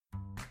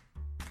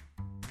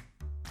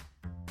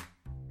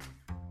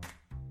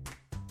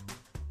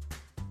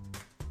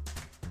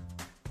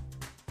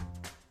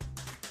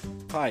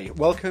Hi,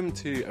 welcome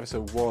to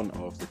episode 1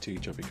 of the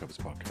TwoChubbyCubs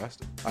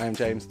podcast. I am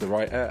James, the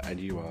writer, and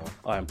you are...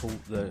 I am Paul,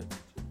 the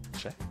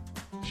chef.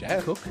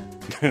 Chef? Cook?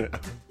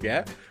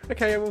 Yeah?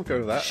 Okay, we'll go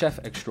with that. Chef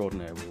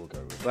extraordinaire, we will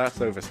go with. That's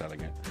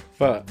overselling it.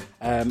 But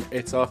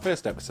it's our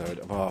first episode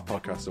of our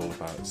podcast all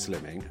about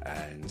slimming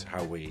and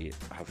how we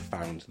have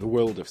found the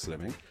world of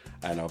slimming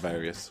and our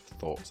various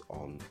thoughts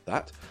on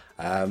that.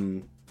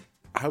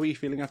 How are you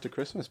feeling after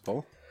Christmas,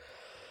 Paul?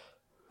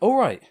 All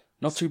right,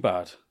 not too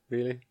bad.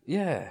 Really?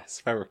 Yeah.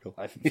 Spherical.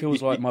 It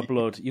feels like my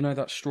blood, you know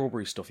that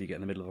strawberry stuff you get in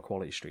the middle of a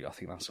quality street? I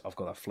think I've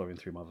got that flowing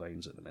through my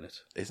veins at the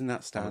minute. Isn't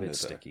that standard? A bit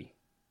sticky.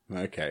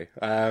 Okay.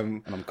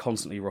 And I'm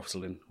constantly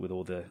rustling with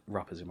all the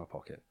wrappers in my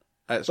pocket.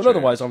 But true.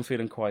 Otherwise, I'm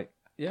feeling I'm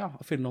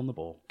feeling on the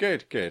ball.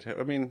 Good.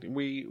 I mean,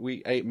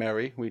 we ate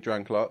merry, we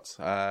drank lots,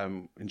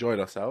 enjoyed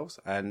ourselves,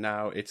 and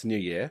now it's New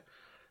Year.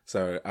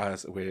 So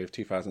as with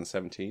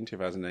 2017,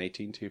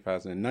 2018,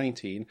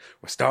 2019,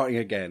 we're starting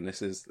again.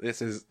 This is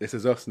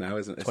us now,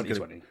 isn't it?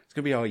 2020. It's going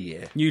to be our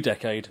year. New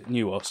decade,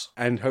 new us.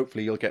 And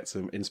hopefully you'll get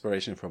some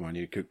inspiration from our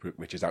new cookbook,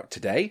 which is out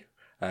today.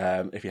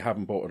 If you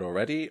haven't bought it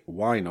already,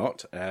 why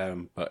not?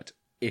 But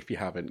if you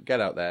haven't,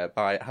 get out there,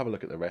 buy it, have a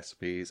look at the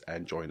recipes,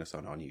 and join us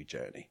on our new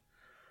journey.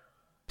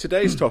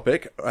 Today's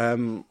topic,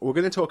 we're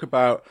going to talk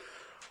about...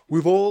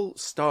 We've all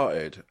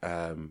started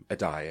a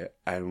diet,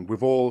 and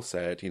we've all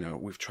said,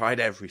 we've tried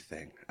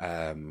everything.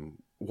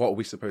 What are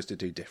we supposed to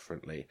do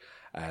differently?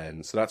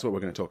 And so that's what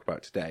we're going to talk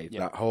about today.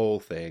 Yep. That whole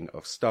thing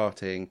of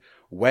starting.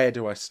 Where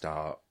do I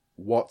start?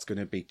 What's going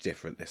to be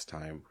different this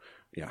time?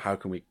 How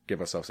can we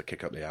give ourselves a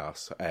kick up the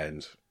arse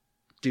and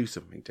do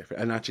something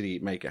different and actually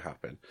make it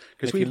happen?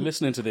 If you're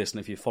listening to this and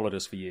if you've followed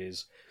us for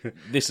years,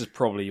 this is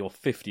probably your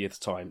 50th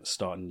time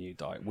starting a new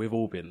diet. We've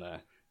all been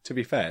there. To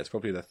be fair, it's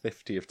probably the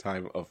 50th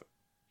time of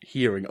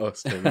hearing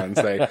us turn around and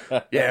say,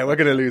 yeah, we're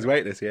going to lose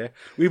weight this year.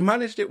 We've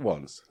managed it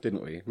once,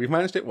 didn't we? We've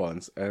managed it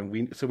once, and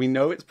we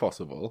know it's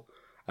possible.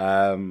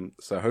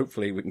 So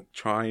hopefully we can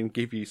try and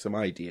give you some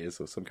ideas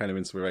or some kind of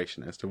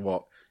inspiration as to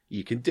what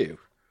you can do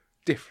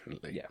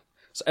differently. Yeah.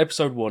 So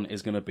episode 1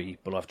 is going to be,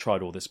 but I've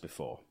tried all this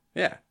before.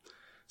 Yeah.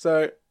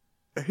 So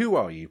who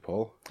are you,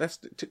 Paul? Let's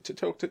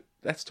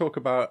talk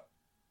about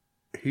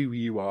who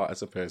you are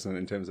as a person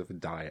in terms of a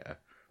dieter.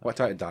 What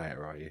type of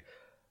dieter are you?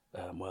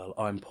 Well,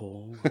 I'm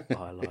Paul.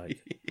 I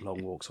like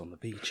long walks on the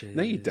beaches.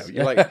 No, you don't.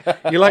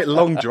 You like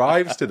long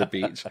drives to the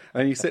beach,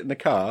 and you sit in the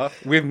car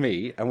with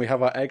me, and we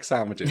have our egg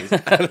sandwiches,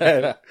 and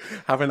then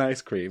have an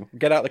ice cream.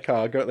 Get out the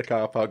car, go to the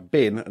car park,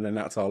 bin, and then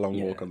that's our long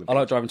walk on the beach. I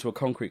like driving to a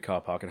concrete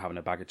car park and having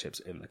a bag of chips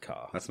in the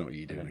car. That's not what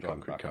you do in a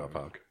concrete car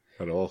park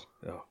at all.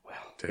 Oh,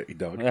 well. Dirty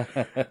dog.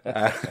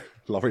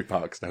 Lorry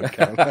parks don't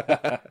count.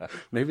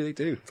 Maybe they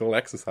do. It's all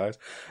exercise.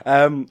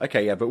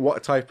 Okay, yeah, but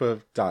what type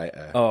of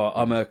dieter? Oh,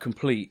 I'm a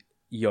complete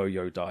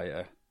yo-yo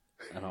dieter,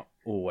 and I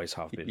always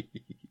have been.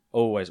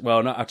 Always.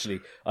 Well, not actually.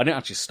 I didn't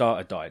actually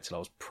start a diet till I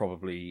was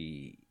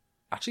probably...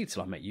 Actually,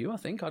 till I met you, I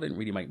think. I didn't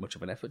really make much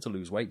of an effort to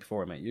lose weight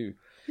before I met you.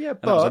 Yeah,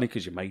 but... And that was only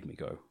because you made me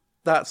go.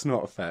 That's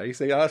not fair. You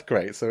see, that's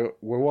great. So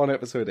we're one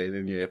episode in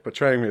and you're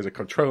portraying me as a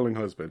controlling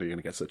husband. You're going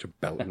to get such a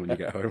belting when you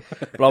get home.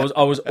 But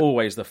I was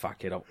always the fat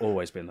kid. I've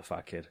always been the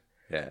fat kid.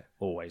 Yeah.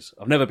 Always.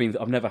 I've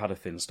never had a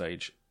thin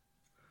stage.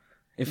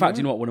 In fact,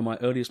 you know what? One of my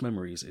earliest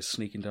memories is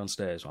sneaking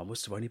downstairs. I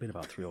must have only been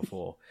about 3 or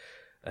 4,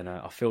 and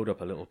I filled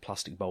up a little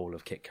plastic bowl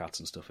of Kit Kats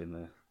and stuff in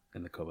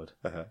the cupboard.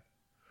 Uh-huh.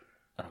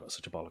 And I got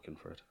such a bollocking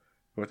for it.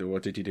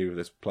 What did you do with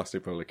this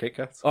plastic bowl of Kit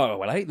Kats? Oh,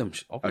 well, I ate them,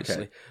 obviously.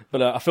 Okay.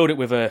 But I filled it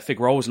with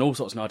fig rolls and all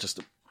sorts, and I just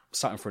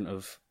sat in front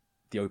of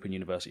the Open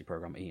University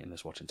programme eating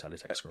this, watching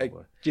teletext.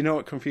 Do you know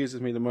what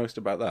confuses me the most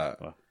about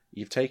that? What?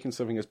 You've taken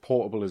something as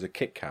portable as a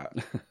Kit Kat,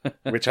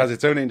 which has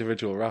its own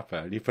individual wrapper,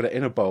 and you put it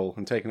in a bowl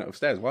and taken it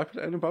upstairs. Why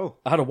put it in a bowl?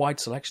 I had a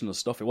wide selection of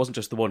stuff. It wasn't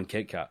just the one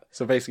Kit Kat.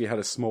 So basically you had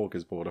a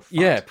smorgasbord of fat.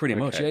 Yeah, pretty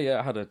much. Yeah.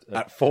 I had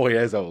At 4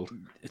 years old.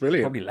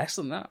 Brilliant. Probably less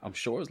than that. I'm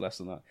sure it was less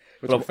than that.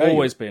 But I've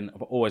always been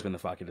the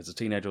fat kid. As a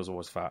teenager, I was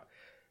always fat.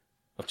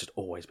 I've just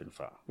always been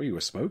fat. Well, you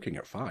were smoking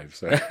at 5,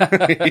 so...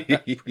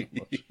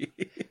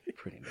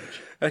 Pretty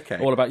much. Okay.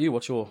 What about you?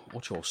 What's your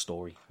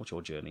story? What's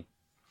your journey?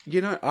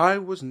 I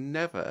was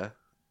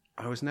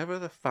never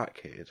the fat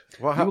kid.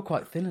 You were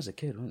quite thin as a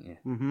kid, weren't you?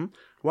 Mm-hmm.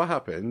 What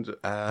happened?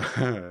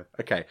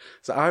 Okay,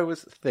 so I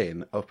was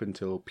thin up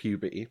until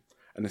puberty,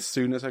 and as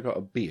soon as I got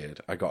a beard,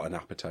 I got an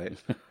appetite,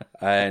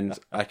 and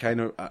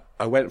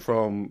I went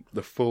from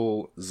the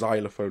full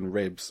xylophone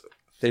ribs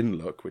thin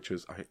look, which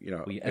was Were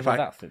you ever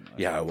that thin? Though?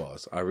 Yeah, I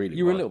was. I really.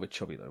 You were a little bit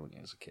chubby though, weren't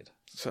you, as a kid?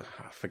 So,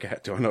 I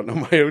forget. Do I not know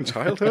my own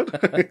childhood?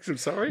 I'm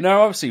sorry.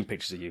 No, I've seen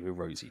pictures of you with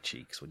rosy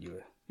cheeks when you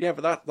were. Yeah,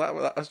 but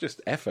that's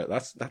just effort.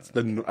 That's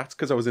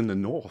because I was in the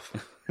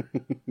north.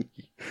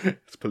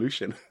 It's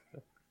pollution.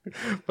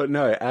 But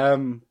no,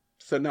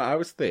 I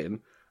was thin.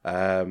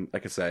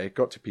 Like I say,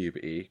 got to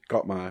puberty, there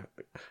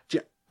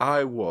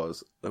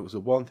was the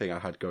one thing I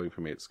had going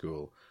for me at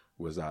school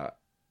was that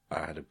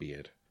I had a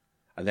beard.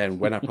 And then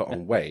when I put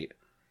on weight,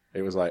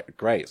 it was like,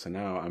 great, so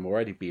now I'm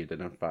already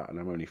bearded and fat and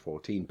I'm only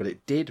 14. But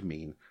it did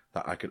mean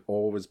that I could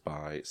always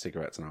buy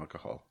cigarettes and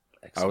alcohol.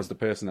 I was the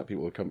person that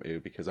people would come to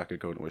because I could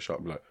go into a shop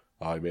and be like,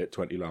 I made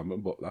 20 lamb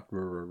and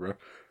butter.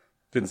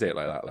 Didn't say it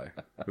like that, like.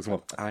 It was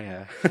more,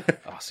 I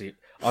see.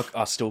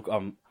 I still,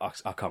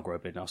 I can't grow a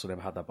beard now, so I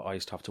never had that, but I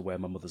used to have to wear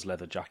my mother's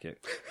leather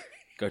jacket.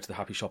 Go to the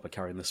happy shopper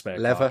carrying the spare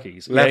car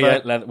keys.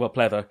 Leather. Leather. Well,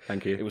 pleather.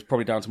 Thank you. It was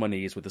probably down to my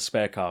knees with the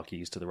spare car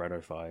keys to the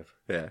Renault 5.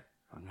 Yeah.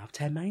 I'm going to have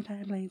 10 main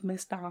please,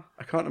 mister.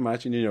 I can't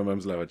imagine in your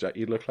mum's leather jacket.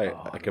 You'd look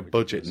like a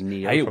budget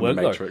Neo Hey, it from worked,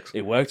 the Matrix. Though.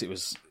 It worked. It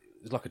was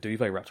like a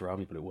duvet wrapped around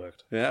me, but it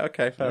worked. Yeah,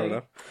 okay, fair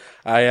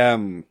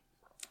enough.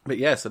 But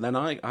yeah, so then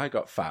I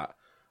got fat,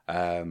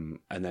 and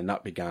then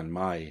that began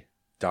my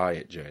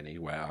diet journey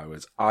where I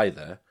was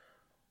either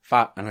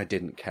fat and I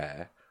didn't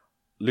care,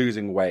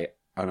 losing weight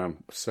and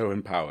I'm so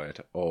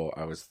empowered, or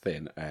I was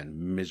thin and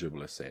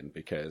miserable as sin,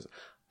 because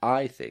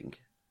I think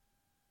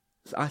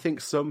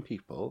some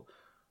people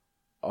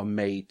are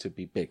made to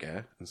be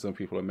bigger and some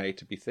people are made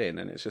to be thin,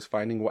 and it's just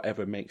finding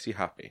whatever makes you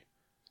happy,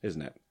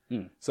 isn't it?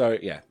 So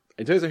yeah,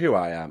 in terms of who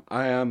I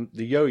am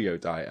the yo-yo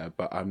dieter,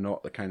 but I'm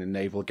not the kind of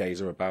navel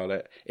gazer about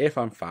it. If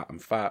I'm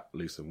fat,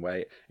 lose some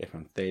weight. If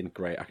I'm thin,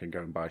 great, I can go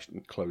and buy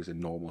clothes in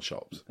normal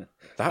shops.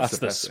 That's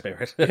the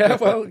spirit. Yeah,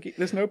 well,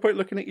 there's no point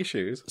looking at your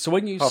shoes. So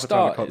when you Half the time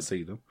I started, can't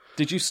see them.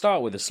 did you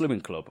start with a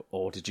slimming club,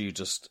 or did you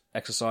just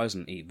exercise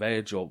and eat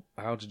veg, or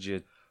how did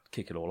you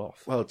kick it all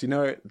off? Well, do you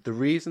know, the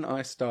reason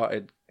I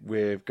started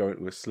with going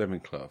to a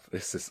slimming club,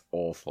 this is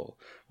awful.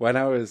 When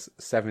I was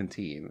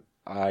 17,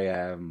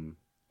 I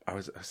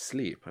was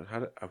asleep.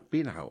 I've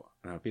been out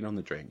and I've been on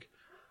the drink,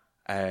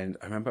 and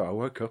I remember I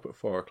woke up at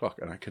 4:00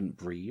 and I couldn't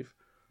breathe,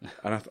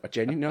 and I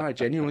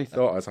genuinely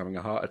thought I was having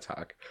a heart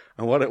attack.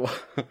 And what it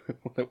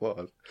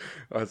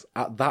was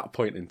at that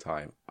point in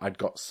time, I'd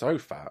got so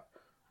fat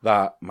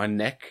that my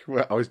neck,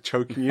 I was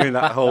choking you in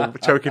that whole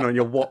choking on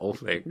your wattle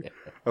thing.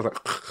 I was like,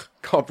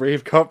 can't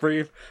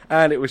breathe,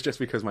 and it was just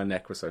because my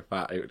neck was so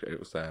fat.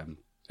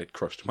 It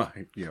crushed my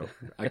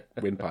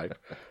windpipe.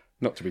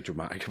 Not to be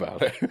dramatic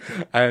about it.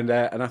 And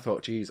I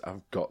thought, geez,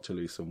 I've got to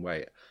lose some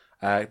weight.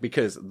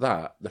 Because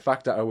the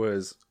fact that I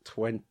was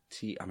 20,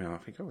 I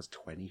think I was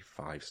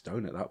 25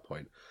 stone at that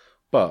point.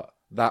 But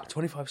that...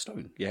 25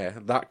 stone? Yeah,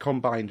 that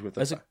combined with...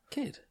 As a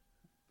kid?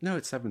 No,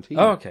 it's 17.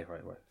 Oh, okay,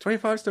 right.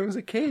 25 stone as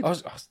a kid. I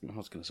was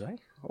going to say.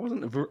 I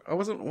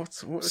wasn't, what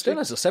still,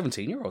 as a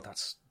 17-year-old,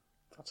 that's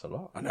a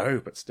lot. I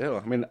know, but still.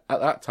 I mean, at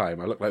that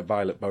time, I looked like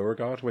Violet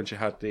Beauregard when she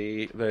had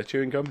the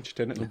chewing gum and she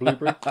turned it into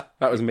blueberry.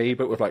 That was me,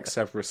 but with like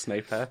Severus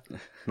Snape hair.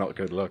 Not a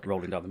good look.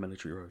 Rolling down the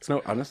military road.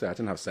 No, honestly, I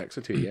didn't have sex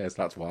for 2 years.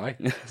 That's why.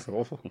 It's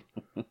awful.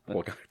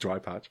 Or dry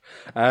patch.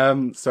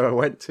 So I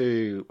went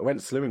to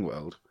Slimming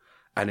World,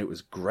 and it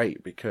was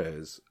great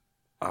because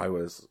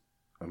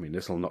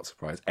this will not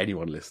surprise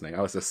anyone listening.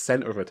 I was the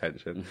centre of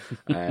attention.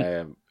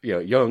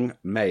 Young,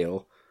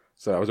 male.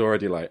 So I was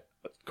already like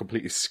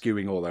completely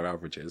skewing all their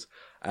averages.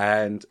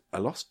 And I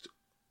lost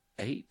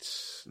 8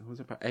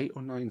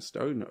 or 9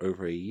 stone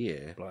over a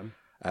year.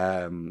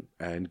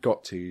 And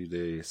got to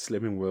the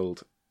Slimming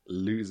World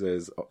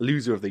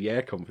Loser of the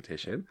Year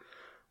competition,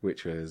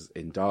 which was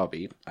in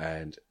Derby.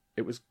 And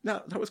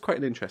that was quite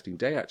an interesting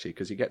day, actually,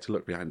 because you get to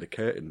look behind the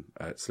curtain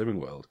at Slimming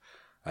World.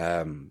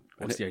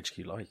 What's the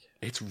HQ like?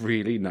 It's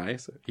really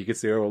nice. You can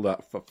see all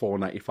that for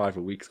 $4.95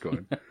 a week's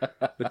going.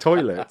 The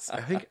toilets,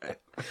 I think,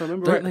 if I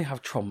remember Don't they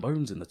have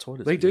trombones in the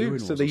toilets? They do.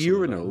 So the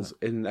urinals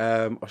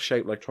are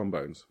shaped like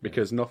trombones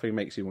because nothing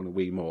makes you want to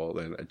wee more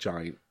than a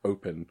giant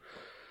open.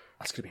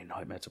 That's going to be a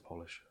nightmare to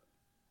polish.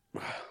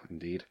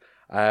 Indeed.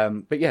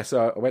 But yeah,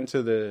 so I went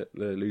to the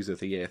Loser of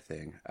the Year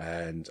thing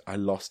and I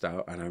lost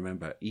out. And I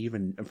remember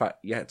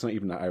it's not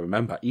even that I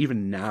remember.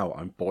 Even now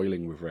I'm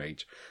boiling with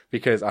rage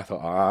because I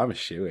thought, I'm a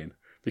shoo-in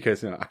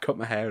because I cut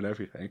my hair and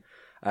everything.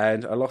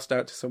 And I lost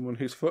out to someone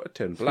whose foot had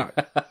turned black.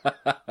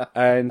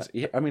 And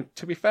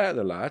to be fair to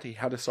the lad, he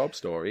had a sob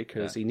story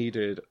because he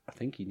needed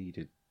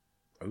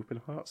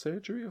open heart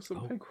surgery or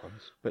something. Oh,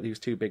 but he was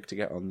too big to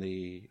get on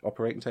the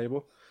operating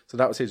table. So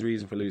that was his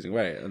reason for losing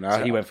weight. And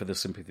so he went for the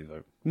sympathy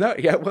vote. No,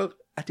 yeah, well,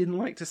 I didn't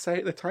like to say it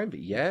at the time,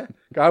 but yeah.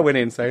 I went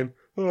in saying,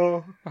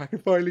 I can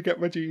finally get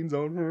my jeans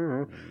on.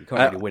 You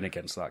can't really win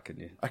against that, can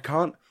you? I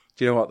can't.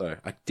 Do you know what, though?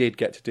 I did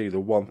get to do the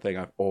one thing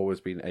I've always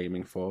been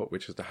aiming for,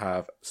 which was to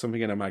have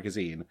something in a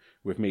magazine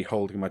with me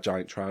holding my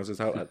giant trousers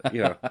out.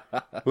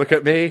 Look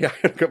at me,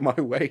 look at my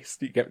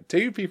waist. You get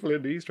 2 people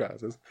in these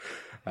trousers.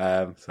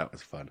 So that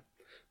was fun.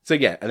 So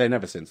yeah, and then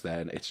ever since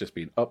then, it's just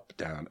been up,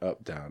 down,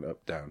 up, down,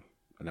 up, down.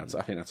 And I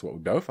think that's what we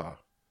both are.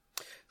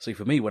 See,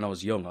 for me, when I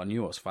was young, I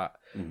knew I was fat.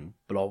 Mm-hmm.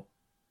 But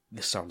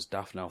this sounds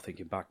daft now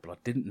thinking back, but I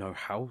didn't know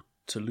how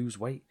to lose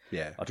weight.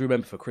 Yeah. I do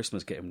remember for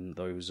Christmas getting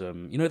those,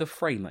 the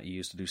frame that you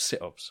used to do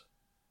sit-ups?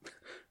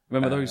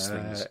 Remember those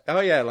things? Oh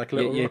yeah, like a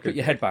little... You put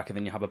your head back and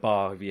then you have a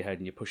bar over your head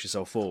and you push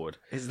yourself forward.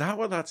 Is that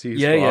what that's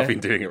used for? Yeah. I've been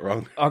doing it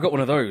wrong. I got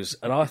one of those,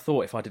 and I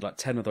thought if I did like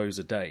 10 of those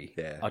a day,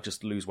 yeah, I'd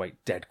just lose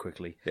weight dead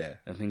quickly. Yeah.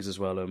 And things as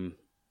well.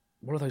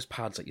 What are those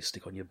pads that you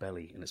stick on your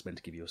belly and it's meant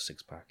to give you a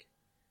 6-pack?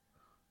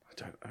 I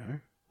don't know.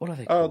 What are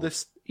they called? Oh,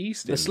 the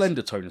Eastons. The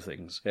slender tone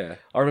things. Yeah.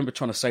 I remember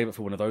trying to save it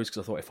for one of those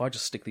because I thought if I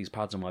just stick these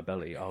pads on my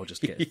belly, I'll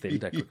just get thin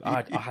dead quick.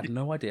 I had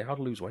no idea how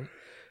to lose weight.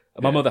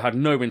 And my mother had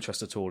no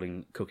interest at all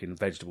in cooking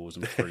vegetables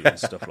and fruit and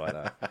stuff like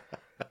that.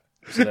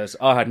 So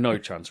I had no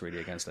chance really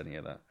against any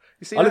of that.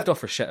 You see, I lived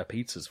off Rochetta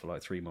pizzas for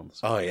like 3 months.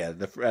 Oh yeah,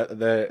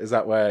 is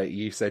that where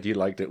you said you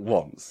liked it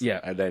once?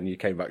 Yeah, and then you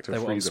came back to they a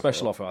were on freezer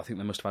special offer. I think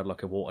they must have had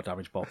like a water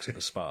damage box at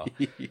the Spa.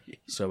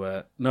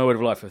 So no word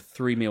of life, for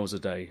 3 meals a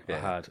day, I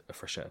had a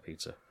Rochetta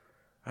pizza.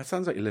 That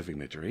sounds like you're living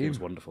the dream. It was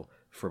wonderful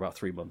for about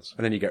 3 months.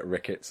 And then you get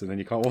rickets, and then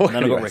you can't walk. And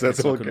then I got rickets,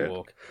 so I couldn't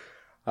walk.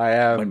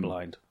 I went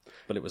blind,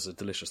 but it was a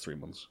delicious 3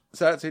 months.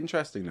 So that's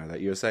interesting, though,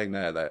 that you were saying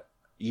there that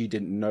you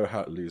didn't know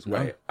how to lose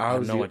weight. I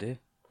had no idea.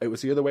 It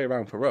was the other way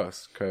around for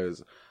us,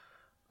 because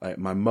like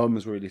my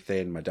mum's really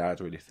thin, my dad's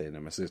really thin,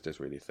 and my sister's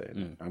really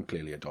thin. I'm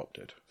clearly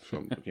adopted,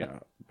 from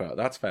but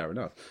that's fair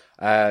enough.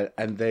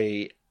 And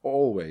they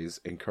always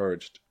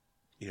encouraged,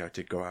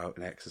 to go out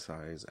and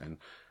exercise and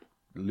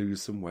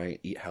lose some weight,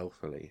 eat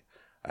healthily.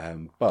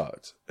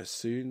 But as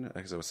soon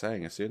as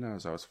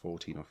I was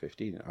 14 or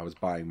 15, I was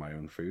buying my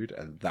own food,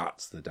 and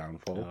that's the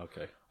downfall. Oh,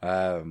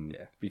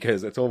 okay.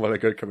 Because it's all well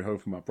and good coming home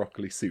from my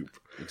broccoli soup.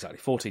 Exactly.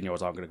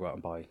 14-year-olds aren't going to go out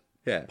and buy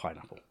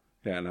pineapple.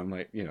 Yeah, and I'm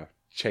like,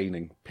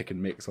 chaining pick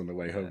and mix on the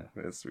way home.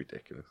 Yeah. It's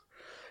ridiculous.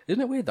 Isn't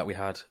it weird that we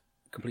had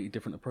completely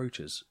different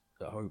approaches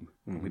at home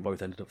and we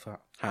both ended up fat?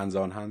 Hands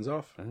on, hands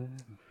off.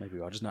 Maybe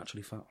we are just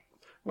naturally fat.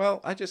 Well,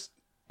 I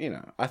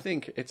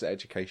think it's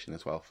education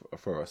as well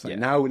for us. Like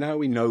now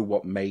we know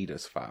what made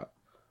us fat.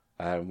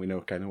 We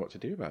know kind of what to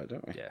do about it,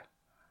 don't we? Yeah.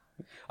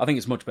 I think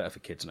it's much better for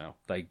kids now.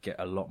 They get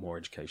a lot more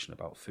education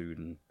about food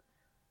and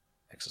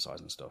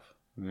exercise and stuff.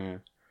 Yeah.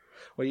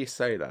 Well, you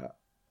say that.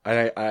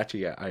 I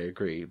actually, I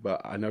agree.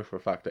 But I know for a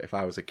fact that if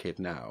I was a kid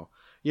now,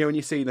 when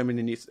you see them in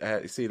the news,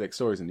 you see like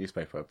stories in the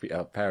newspaper,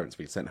 parents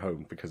being sent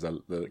home because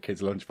of the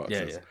kids'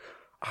 lunchboxes. Yeah.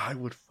 I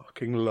would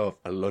fucking love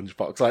a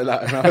lunchbox like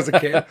that when I was a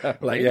kid.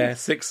 Like,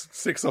 six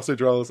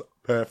sausage rolls,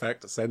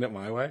 perfect. Send it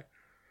my way.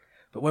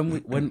 But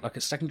when like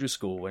at secondary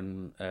school,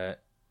 when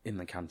in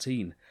the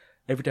canteen,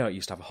 every day I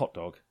used to have a hot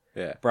dog,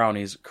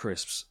 brownies,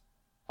 crisps.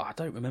 I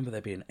don't remember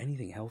there being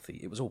anything healthy.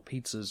 It was all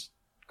pizzas,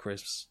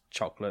 crisps,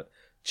 chocolate,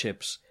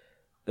 chips.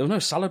 There was no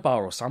salad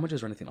bar or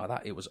sandwiches or anything like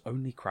that. It was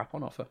only crap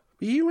on offer.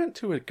 You went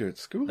to a good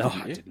school, No,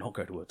 didn't you? I did not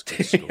go to a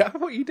good school. I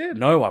thought you did.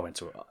 No, I went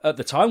to it. At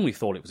the time, we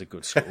thought it was a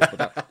good school,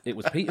 but it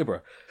was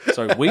Peterborough.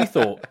 So we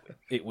thought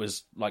it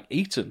was like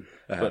Eton.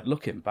 But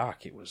looking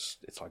back, it's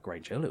like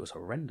Grange Hill. It was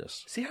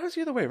horrendous. See, I was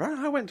the other way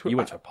around. You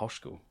went to a posh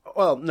school.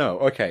 Well, no,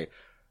 okay.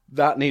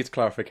 That needs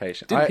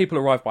clarification. Did people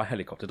arrive by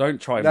helicopter?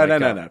 Don't try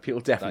and No.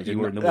 People definitely you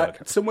were in the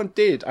work. Someone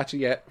did,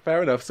 actually,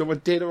 fair enough.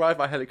 Someone did arrive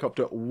by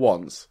helicopter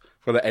once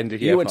for the end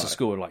of year 5. You went to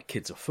school with like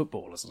kids of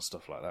footballers and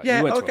stuff like that. Yeah,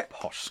 you went to a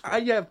posh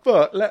school.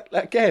 But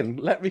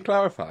let me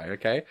clarify,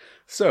 okay?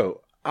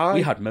 So,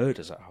 we had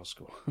murders at our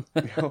school.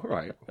 All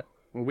right.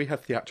 Well, we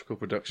had theatrical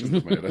productions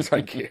of murder,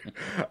 thank you.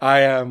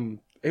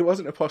 It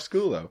wasn't a posh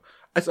school, though.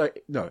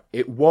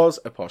 It was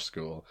a posh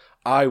school.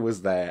 I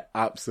was there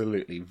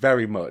absolutely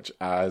very much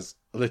as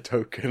the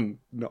token,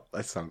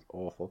 that sounds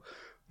awful.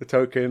 The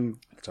token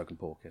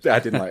pork. Yes. I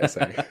didn't like to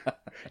say.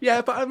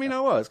 Yeah, but I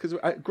was, because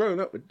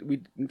growing up,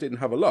 we didn't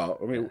have a lot.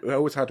 I mean, we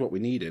always had what we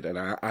needed, and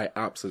I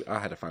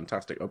had a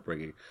fantastic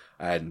upbringing,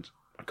 and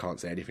I can't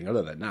say anything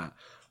other than that.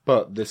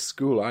 But the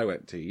school I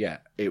went to,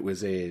 it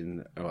was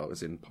in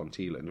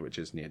Ponteland, which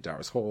is near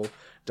Darras Hall.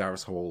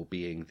 Darras Hall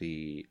being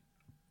the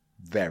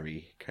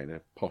very kind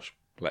of posh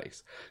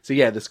place. So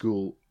the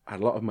school had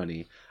a lot of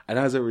money, and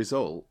as a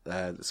result,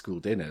 the school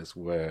dinners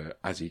were,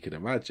 as you can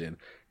imagine,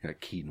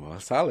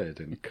 quinoa salad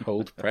and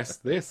cold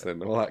pressed this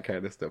and all that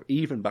kind of stuff.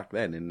 Even back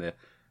then in the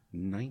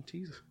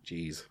 90s,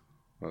 jeez,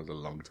 that was a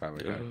long time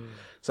ago.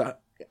 So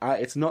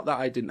it's not that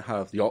I didn't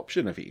have the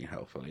option of eating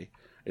healthily.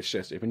 It's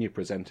just when you're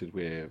presented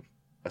with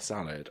a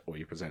salad, or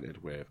you're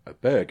presented with a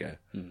burger,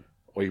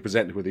 or you're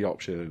presented with the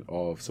option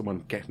of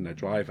someone getting a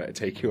driver to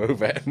take you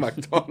over at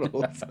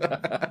McDonald's.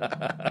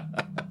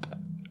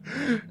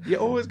 You're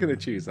always going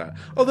to choose that.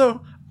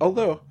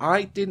 Although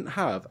I didn't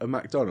have a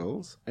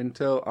McDonald's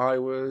until I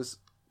was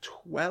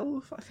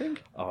 12, I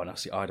think. Oh, and I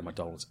had a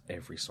McDonald's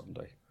every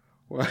Sunday.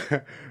 Well,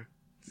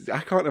 I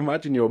can't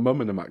imagine your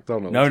mum in a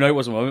McDonald's. No, it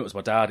wasn't my mum. It was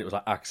my dad. It was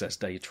like access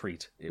day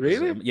treat.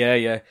 Really?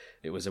 Yeah.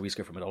 It was. We used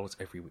to go for McDonald's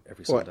every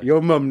Sunday.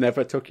 Your mum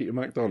never took you to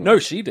McDonald's? No,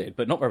 she did,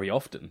 but not very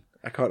often.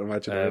 I can't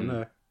imagine her in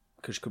there.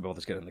 Because she couldn't bother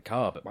to get in the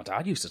car. But my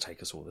dad used to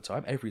take us all the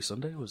time. Every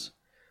Sunday was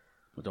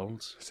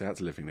McDonald's. So that's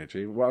living the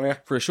dream. Well,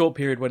 for a short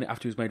period,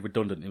 after he was made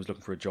redundant, he was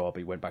looking for a job.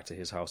 He went back to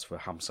his house for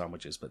ham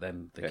sandwiches, but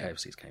then the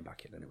KFCs came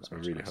back in, and it was. I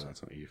really hope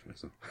that's not a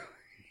euphemism.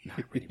 No,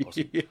 it really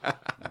wasn't. No,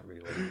 it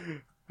really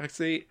wasn't. I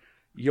see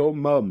your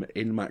mum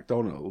in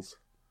McDonald's.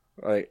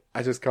 Like,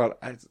 I just can't,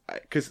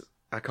 because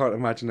I can't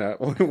imagine her.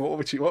 What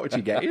would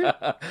she get you?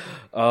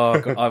 Oh,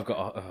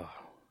 God,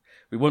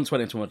 we once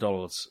went into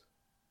McDonald's.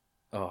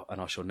 Oh, and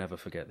I shall never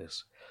forget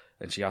this.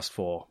 And she asked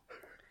for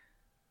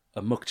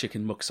a muck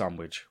chicken muck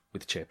sandwich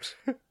with chips.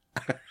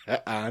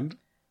 And?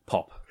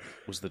 Pop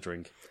was the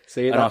drink.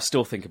 See, and I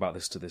still think about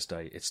this to this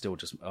day. It's still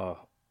just...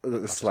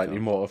 slightly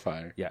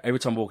mortifying. Yeah, every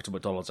time I walk to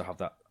McDonald's, I have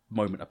that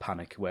moment of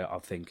panic where I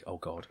think, oh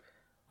God,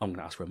 I'm going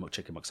to ask for a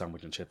chicken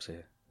McSandwich and chips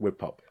here. With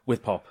pop.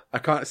 With pop. I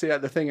can't see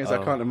that. The thing is,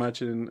 I can't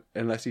imagine,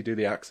 unless you do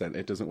the accent,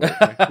 it doesn't work.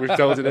 We've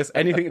told you this.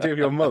 Anything to do with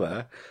your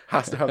mother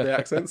has to have the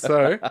accent.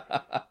 So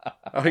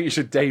I think you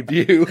should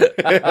debut.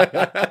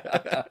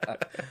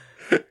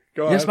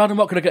 Go on. Yes, madam,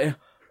 what can I get you?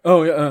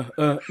 Oh,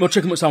 yeah, more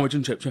chicken McSandwich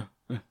and chips,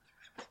 yeah.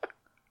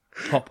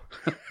 Pop.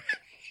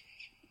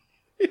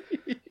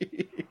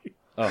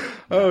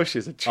 Oh,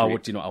 she's a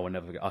treat. I will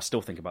never forget. I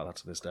still think about that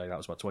to this day. That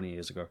was about 20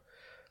 years ago.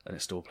 And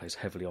it still plays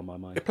heavily on my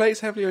mind. It plays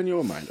heavily on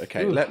your mind.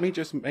 Okay, let me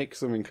just make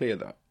something clear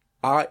though.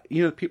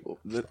 People,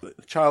 the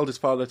child is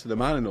father to the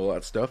man and all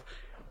that stuff.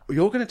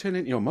 You're going to turn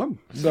into your mum.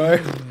 So,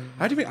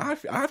 how do you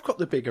think I've got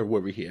the bigger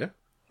worry here,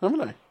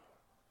 haven't I?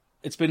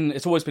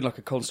 It's always been like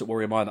a constant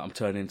worry of mine that I'm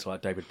turning into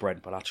like David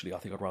Brent, but actually I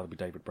think I'd rather be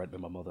David Brent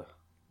than my mother.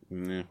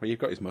 Yeah, well, you've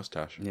got his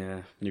moustache. Yeah.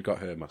 And you've got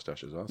her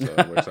moustache as well, so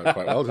it works out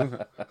quite well, doesn't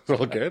it? It's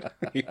all good.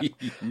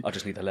 I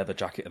just need the leather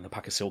jacket and the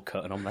pack of silk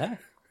curtain on there.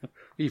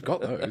 You've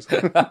got those.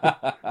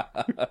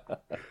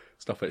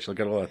 Stop it, she'll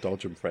get all her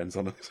Dodgem friends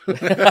on us. We'll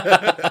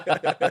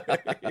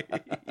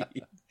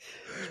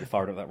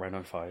fire up that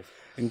Renault 5.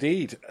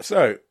 Indeed.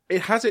 So,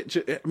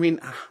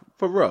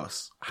 for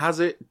us, has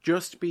it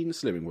just been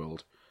Slimming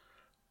World?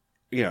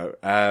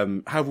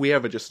 Have we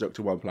ever just stuck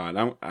to one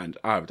plan? And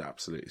I would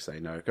absolutely say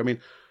no. I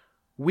mean,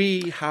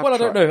 we have. Well, I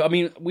don't know. I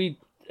mean,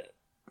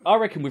 I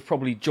reckon we've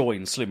probably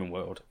joined Slimming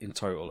World in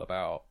total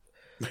about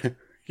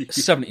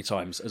 70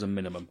 times as a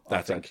minimum.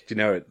 I think. Do you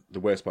know the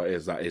worst part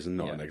is that is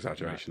not an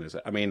exaggeration, is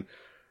it? I mean,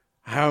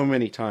 how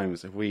many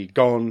times have we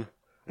gone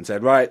and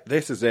said, right,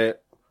 this is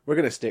it. We're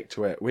going to stick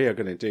to it. We are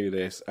going to do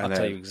this. And I'll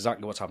tell you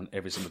exactly what's happened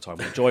every single time.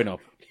 We'll join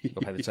up.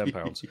 We'll pay the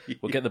 £10.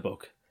 We'll get the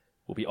book.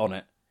 We'll be on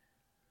it.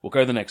 We'll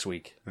go the next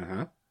week.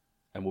 Uh-huh.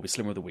 And we'll be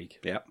Slimmer of the Week.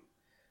 Yeah.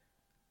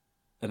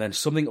 And then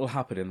something will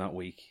happen in that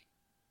week,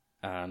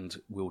 and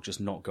we'll just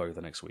not go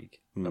the next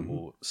week. Mm-hmm. And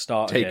we'll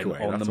start again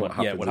on the month.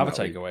 Yeah, we'll have a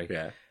takeaway.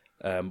 Yeah.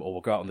 Or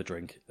we'll go out on the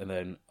drink, and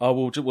then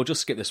we'll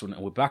just skip this one,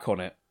 and we're back on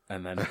it.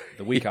 And then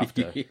the week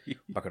after,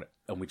 back on it,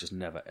 and we just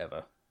never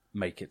ever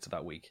make it to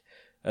that week.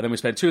 And then we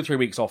spend 2 or 3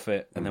 weeks off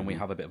it, and then we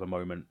have a bit of a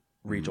moment,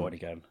 rejoin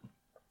again.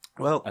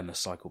 Well, and the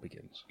cycle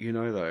begins.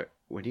 Though,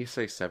 when you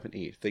say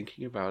 70,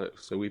 thinking about it,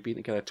 so we've been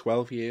together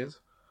 12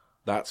 years.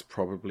 That's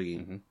probably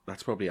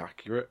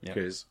accurate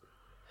because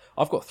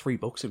I've got 3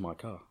 books in my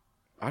car.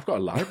 I've got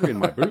a library in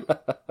my boot.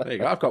 There you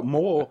go. I've got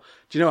more.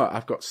 Do you know what?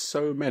 I've got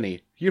so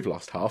many. You've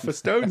lost half a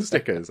stone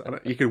stickers. And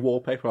you could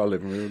wallpaper our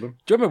living room with them.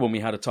 Do you remember when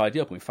we had a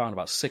tidy up and we found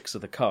about 6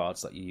 of the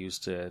cards that you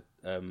used to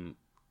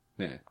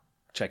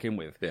check in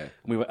with? Yeah.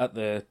 And we were at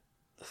the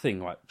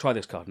thing, like, try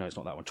this card. No, it's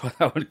not that one. Try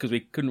that one, because we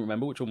couldn't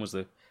remember which one was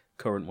the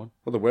current one.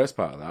 Well, the worst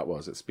part of that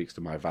was it speaks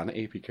to my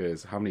vanity,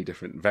 because how many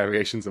different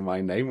variations of my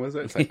name was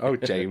it? It's like, oh,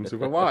 James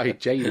with a Y,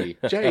 Jamie,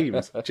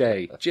 James,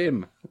 Jay,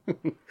 Jim.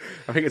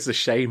 I think it's the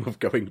shame of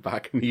going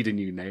back and need a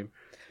new name,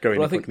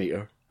 going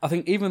incognito. I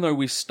think even though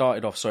we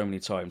started off so many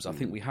times, I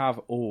think we have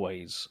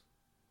always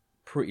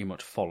pretty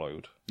much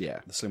followed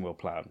the Slim World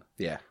plan.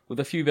 Yeah. With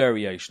a few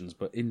variations,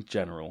 but in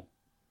general.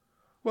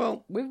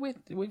 Well,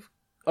 we've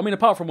I mean,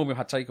 apart from when we've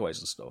had takeaways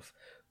and stuff,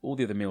 all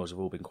the other meals have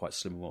all been quite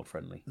Slim World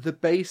friendly. The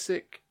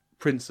basic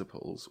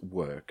principles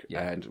work,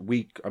 and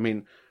we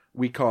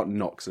can't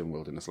knock Slim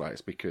World in the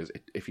slightest, because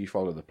if you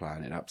follow the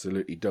plan, it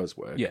absolutely does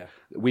work. Yeah,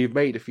 we've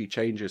made a few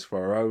changes for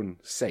our own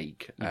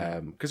sake,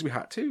 because we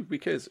had to.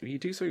 Because if you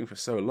do something for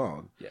so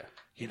long,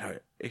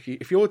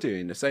 if you're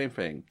doing the same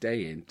thing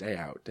day in, day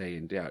out,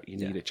 you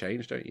need a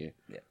change, don't you?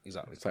 Yeah,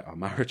 exactly. It's like our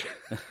marriage.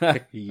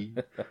 But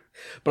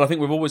I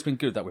think we've always been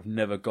good that we've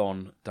never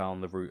gone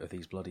down the route of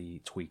these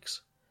bloody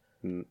tweaks.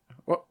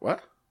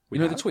 What?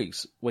 The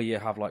tweaks where you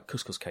have like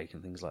couscous cake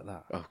and things like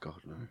that. Oh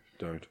God, no,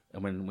 don't.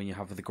 And when you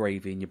have the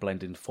gravy and you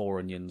blend in 4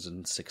 onions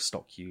and 6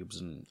 stock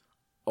cubes and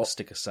a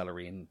stick of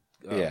celery and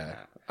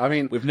I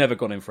mean, we've never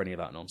gone in for any of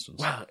that nonsense.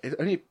 Well,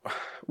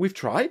 we've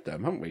tried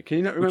them, haven't we? Can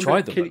you not remember? We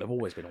tried them, but they've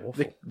always been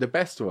awful. The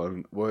best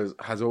one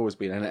has always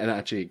been, and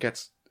actually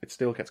it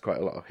still gets quite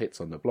a lot of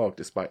hits on the blog,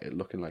 despite it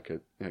looking like a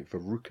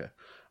veruca.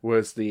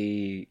 Was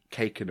the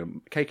cake in a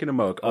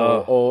mug,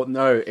 or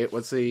no, it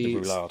was the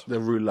roulade. The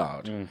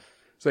roulade. Mm.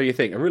 So you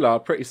think a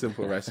roulade, pretty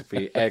simple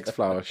recipe: eggs,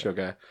 flour,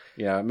 sugar.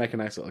 Make a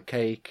nice little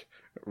cake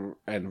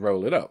and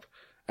roll it up.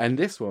 And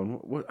this one,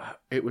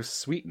 it was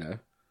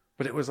sweetener,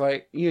 but it was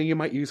like you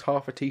might use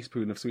half a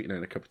teaspoon of sweetener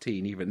in a cup of tea,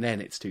 and even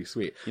then it's too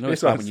sweet.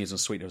 It's bad when using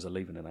sweetener as a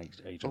leavening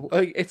agent.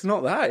 It's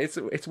not that.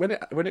 It's when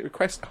it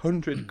requests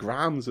 100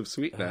 grams of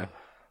sweetener,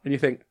 and you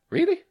think,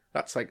 really?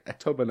 That's like a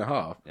tub and a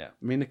half. Yeah.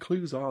 I mean, the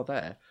clues are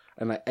there,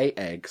 and like 8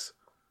 eggs,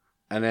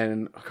 and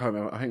then I can't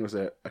remember. I think it was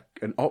an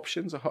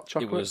options, a hot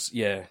chocolate. It was,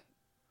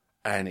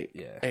 and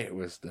it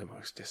was the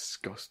most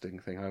disgusting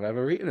thing I've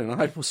ever eaten, and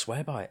people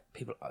swear by it.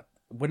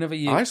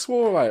 I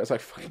swore by it. I was like,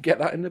 fucking get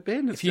that in the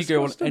bin. It's if you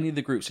disgusting. go on any of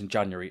the groups in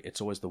January,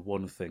 it's always the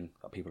one thing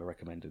that people are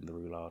recommending, the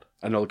roulade.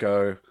 And they'll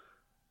go,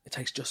 it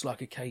tastes just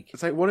like a cake.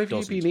 It's like, what have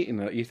you been eating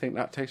that you think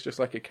that tastes just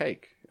like a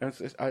cake?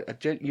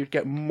 You'd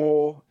get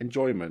more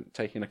enjoyment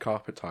taking a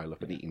carpet tile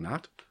up and eating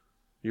that.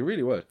 You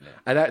really would. Yeah.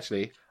 And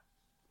actually,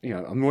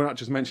 we're not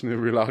just mentioning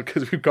the roulade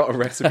because we've got a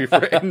recipe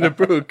for it in the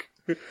book.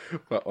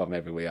 But, well,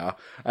 maybe we are.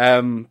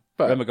 But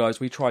remember, guys,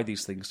 we try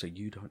these things so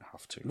you don't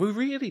have to. We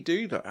really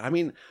do, though. I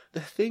mean,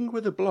 the thing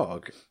with the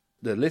blog,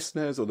 the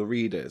listeners or the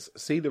readers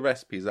see the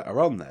recipes that are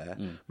on there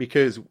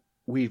because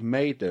we've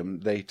made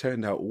them, they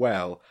turned out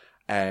well,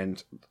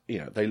 and,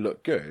 they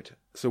look good.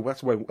 So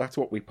that's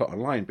what we put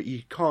online. But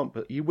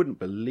you wouldn't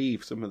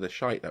believe some of the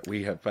shite that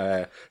we have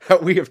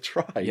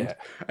tried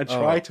and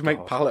tried to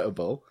make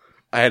palatable.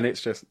 And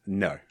it's just,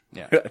 no.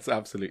 Yeah. It's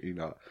absolutely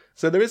not.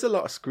 So there is a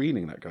lot of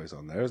screening that goes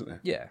on there, isn't there?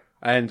 Yeah.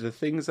 And the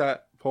things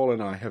that Paul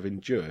and I have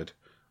endured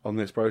on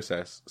this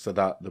process so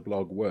that the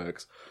blog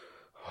works,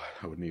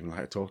 I wouldn't even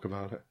like to talk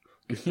about it.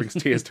 It brings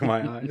tears to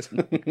my eyes.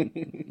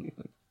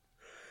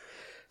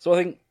 So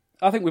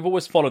I think we've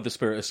always followed the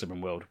spirit of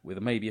Slimming World with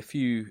maybe a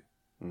few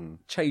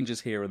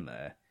changes here and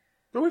there.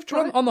 But we've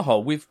tried. On the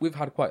whole, we've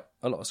had quite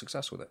a lot of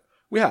success with it.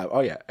 We have, oh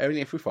yeah. I mean,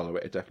 if we follow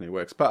it, it definitely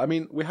works. But I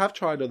mean, we have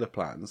tried other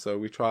plans. So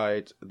we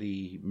tried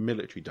the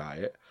military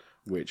diet,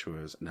 which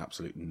was an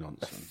absolute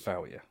nonsense.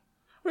 Failure.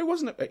 Well, it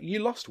wasn't. You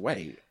lost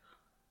weight.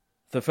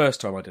 The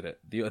first time I did it.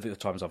 The other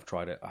times I've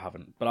tried it, I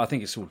haven't. But I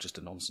think it's all just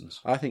a nonsense.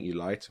 I think you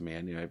lied to me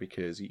anyway,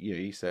 because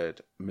you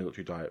said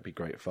military diet would be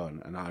great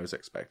fun, and I was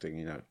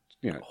expecting,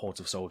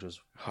 hordes of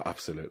soldiers.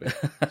 Absolutely.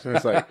 So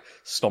it's like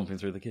stomping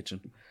through the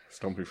kitchen.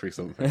 Stomping through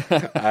something.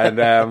 And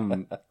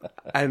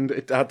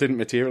that didn't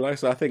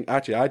materialise. So I think,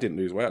 actually, I didn't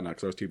lose weight on that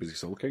because I was too busy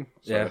sulking.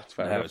 So yeah, it's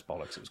fair it was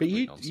bollocks. It was but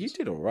nonsense. you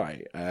did all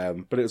right.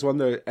 But it was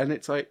one of the, and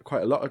it's like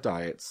quite a lot of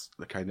diets,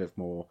 the kind of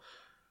more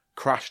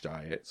crash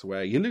diets,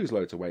 where you lose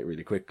loads of weight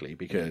really quickly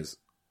because,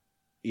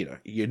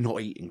 you're not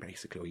eating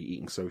basically, or you're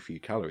eating so few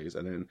calories,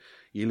 and then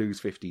you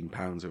lose 15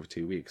 pounds over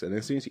 2 weeks. And then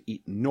as soon as you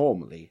eat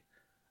normally,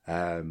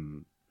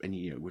 and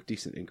with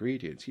decent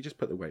ingredients, you just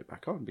put the weight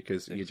back on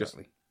because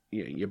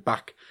you're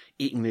back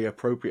eating the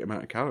appropriate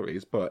amount of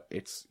calories, but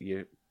it's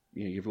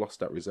you've lost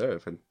that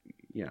reserve, and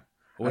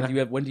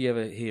When do you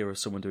ever hear of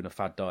someone doing a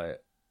fad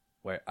diet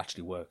where it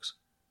actually works?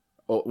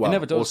 It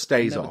never does. Or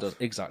stays off.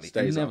 Exactly.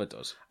 Stays it never off.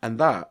 does. And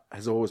that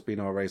has always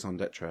been our raison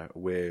d'etre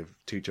with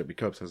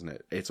TwoChubbyCubs, hasn't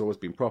it? It's always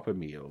been proper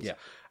meals. Yeah.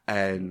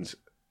 And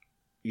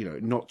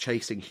not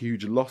chasing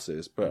huge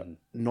losses, but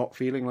not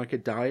feeling like a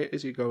diet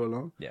as you go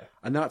along. Yeah.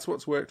 And that's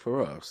what's worked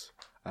for us.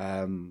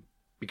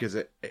 Because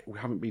we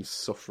haven't been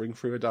suffering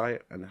through a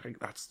diet, and I think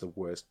that's the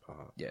worst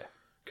part. Yeah.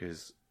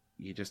 Because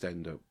you just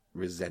end up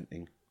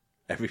resenting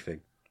everything.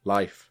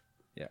 Life.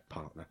 Yeah.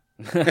 Partner.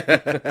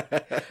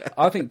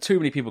 I think too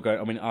many people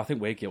go, I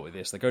think we're guilty of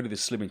this. They go to these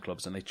slimming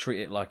clubs and they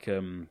treat it like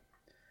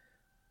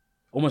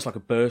almost like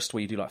a burst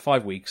where you do like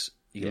 5 weeks,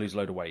 you lose a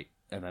load of weight,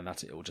 and then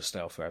that's it. It will just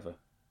stay off forever.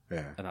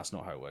 Yeah. And that's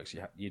not how it works.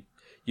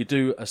 You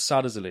do, as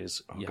sad as it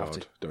is, oh, you God, have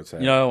to... Don't say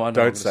it. No, I know.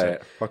 Don't say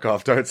it. Fuck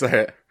off, don't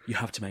say it. You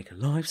have to make a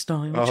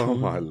lifestyle Oh, choice.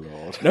 my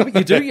Lord. No, but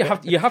you do. You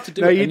have to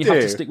do No, it, you and you do.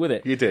 have to stick with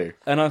it. You do.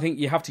 And I think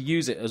you have to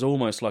use it as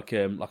almost like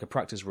a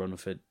practice run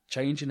for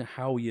changing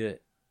how you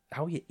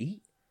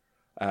eat.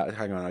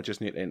 Hang on, I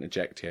just need to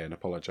interject here and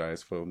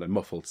apologise for the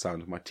muffled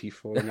sound of my teeth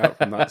falling out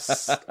from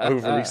that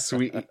overly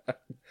sweet,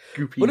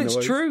 goopy Well, noise.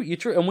 it's true. You're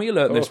true, and we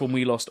learned this when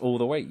we lost all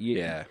the weight.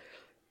 Yeah.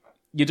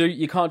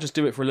 You can't just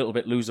do it for a little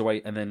bit, lose the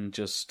weight, and then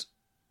just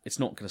it's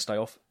not going to stay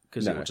off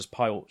because it will just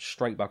pile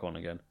straight back on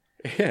again.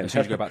 Yeah, as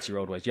soon as you go back to your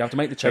old ways, you have to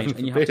make the change,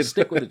 and you have to forbid.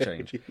 stick with the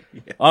change.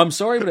 Yeah. I'm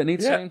sorry, but it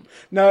needs saying.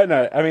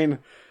 No. I mean,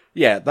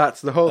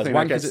 that's the whole As thing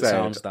wank that as gets it said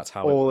sounds, that's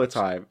how it all the works.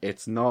 time.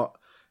 It's not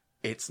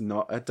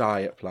a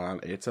diet plan.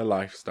 It's a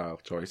lifestyle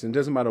choice. And it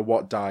doesn't matter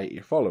what diet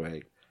you're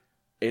following.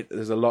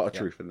 There's a lot of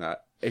truth in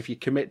that. If you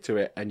commit to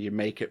it and you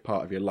make it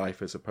part of your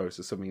life as opposed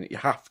to something that you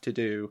have to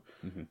do,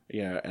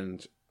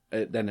 and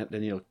then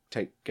you'll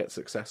get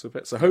success with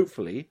it. So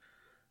hopefully,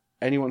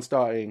 anyone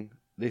starting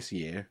this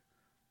year,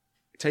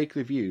 take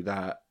the view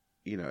that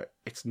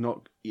it's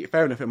not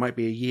fair enough. It might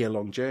be a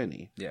year-long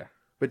journey. Yeah.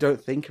 But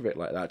don't think of it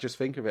like that. Just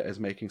think of it as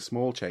making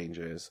small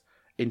changes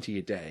into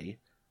your day,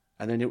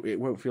 and then it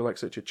won't feel like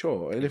such a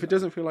chore. And if it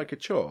doesn't feel like a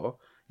chore,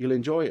 you'll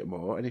enjoy it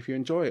more. And if you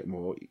enjoy it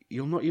more,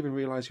 you'll not even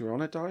realise you're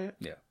on a diet.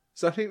 Yeah.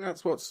 So I think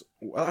that's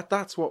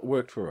what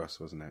worked for us,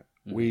 wasn't it?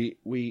 Mm-hmm.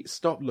 We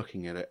stopped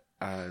looking at it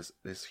as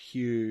this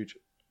huge,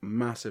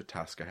 massive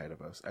task ahead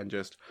of us, and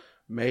just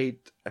made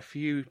a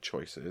few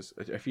choices,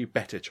 a few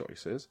better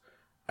choices.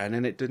 And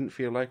then it didn't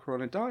feel like we're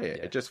on a diet.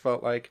 Yeah. It just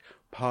felt like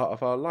part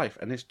of our life.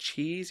 And as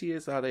cheesy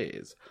as that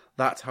is,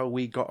 that's how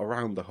we got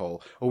around the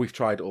whole, we've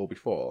tried it all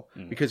before.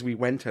 Because we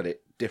went at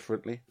it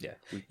differently. Yeah.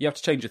 You have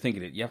to change your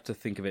thinking. You have to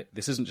think of it,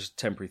 this isn't just a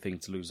temporary thing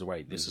to lose the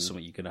weight. This is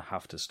something you're going to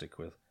have to stick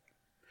with.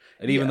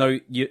 And even though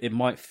it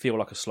might feel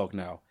like a slog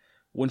now,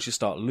 once you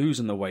start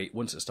losing the weight,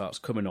 once it starts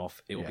coming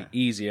off, it will be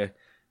easier.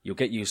 You'll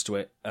get used to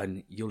it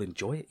and you'll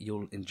enjoy it.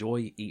 You'll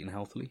enjoy eating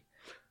healthily.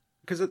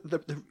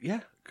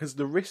 Because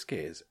the risk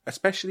is,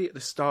 especially at the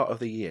start of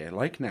the year,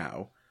 like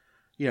now,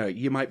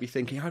 you might be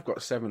thinking, I've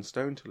got 7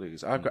 stone to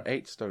lose. I've got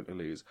 8 stone to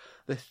lose.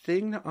 The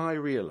thing that I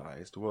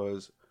realised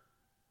was,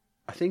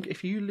 I think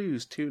if you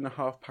lose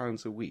 2.5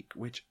 pounds a week,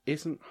 which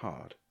isn't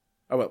hard,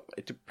 Oh, well,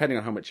 depending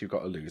on how much you've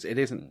got to lose, it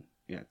isn't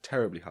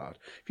terribly hard.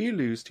 If you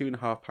lose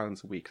 2.5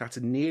 pounds a week, that's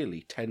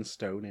nearly 10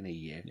 stone in a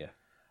year. Yeah.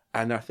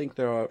 And I think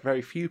there are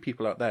very few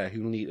people out there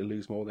who need to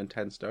lose more than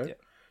 10 stone. Yeah.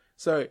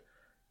 So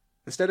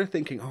instead of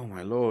thinking, oh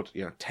my lord,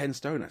 10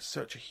 stone, that's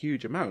such a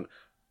huge amount.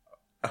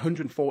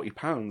 140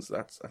 pounds,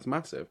 that's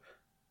massive.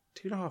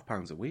 2.5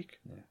 pounds a week.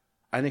 Yeah.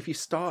 And if you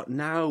start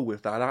now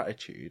with that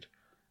attitude,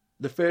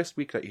 the first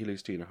week that you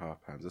lose 2.5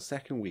 pounds, the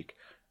second week,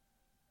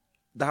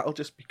 that'll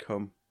just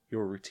become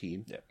your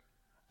routine. Yeah.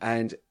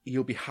 And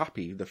you'll be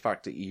happy the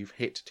fact that you've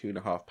hit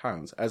 2.5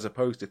 pounds, as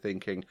opposed to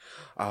thinking,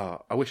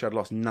 I wish I'd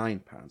lost 9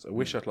 pounds. I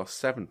wish I'd lost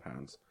 7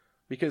 pounds.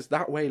 Because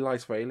that way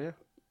lies failure.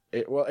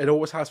 It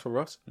always has for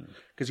us.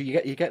 Because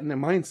you get in the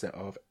mindset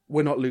of,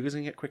 we're not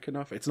losing it quick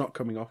enough. It's not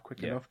coming off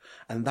quick enough.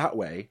 And that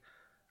way,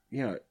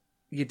 you're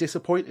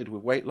disappointed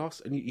with weight loss.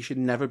 And you should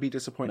never be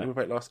disappointed with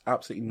weight loss.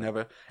 Absolutely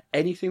never.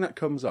 Anything that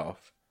comes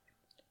off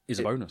is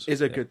a bonus.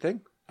 Is a good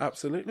thing.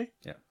 Absolutely.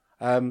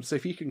 Yeah. So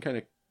if you can kind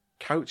of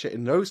couch it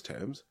in those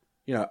terms,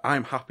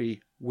 I'm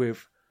happy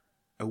with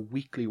a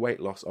weekly weight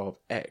loss of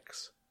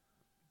X,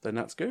 then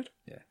that's good.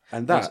 Yeah.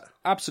 And that's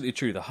absolutely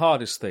true. The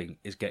hardest thing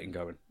is getting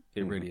going.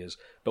 It really is.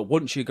 But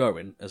once you're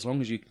going, as long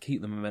as you can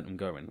keep the momentum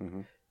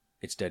going,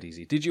 it's dead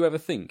easy. Did you ever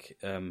think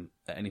at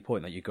any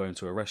point that you're going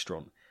to a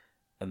restaurant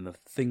and the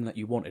thing that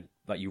you wanted,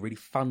 that you really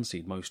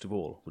fancied most of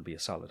all, would be a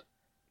salad?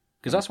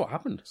 Because that's what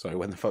happened. So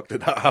when the fuck did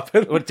that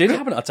happen? Well, it did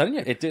happen. I'm telling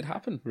you, it did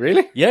happen.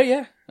 Really?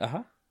 Yeah.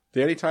 Uh-huh.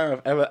 The only time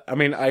I've ever... I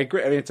mean, I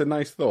agree. I mean, it's a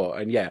nice thought.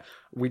 And yeah,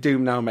 we do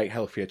now make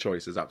healthier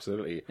choices,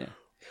 absolutely. Yeah.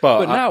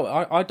 But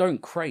now I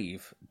don't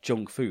crave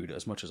junk food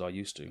as much as I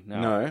used to.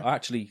 Now, No. I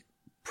actually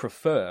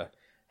prefer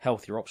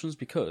healthier options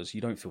because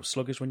you don't feel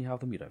sluggish when you have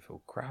them. You don't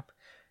feel crap.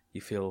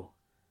 You feel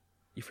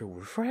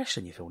refreshed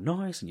and you feel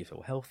nice and you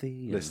feel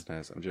healthy. And...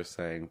 Listeners, I'm just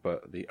saying,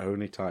 but the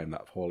only time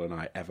that Paul and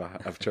I ever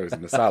have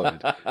chosen a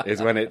salad is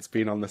when it's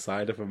been on the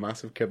side of a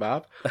massive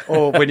kebab,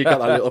 or when you got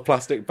that little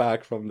plastic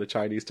bag from the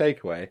Chinese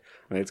takeaway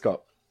and it's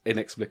got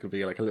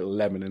inexplicably like a little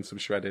lemon and some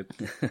shredded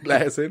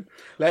lettuce in.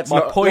 Let's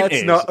not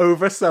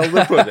oversell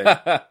the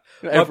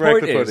pudding.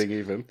 Break the pudding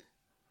even.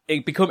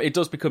 It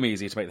does become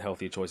easier to make the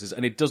healthier choices,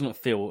 and it doesn't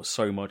feel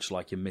so much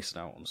like you're missing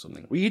out on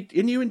something. Well,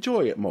 you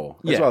enjoy it more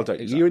as well, don't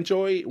you? Exactly. You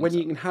enjoy when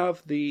you can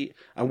have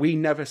and we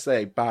never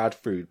say bad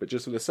food, but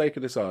just for the sake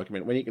of this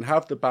argument, when you can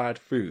have the bad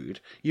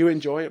food, you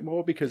enjoy it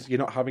more because you're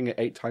not having it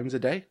 8 times a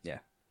day. Yeah.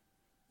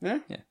 Yeah?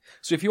 Yeah.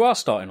 So if you are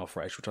starting off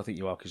fresh, which I think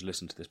you are because you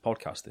listened to this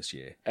podcast this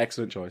year.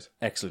 Excellent choice.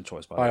 Excellent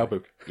choice, by Buy the way. our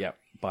book. Yeah,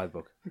 buy the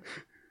book.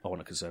 I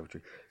want a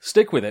conservatory.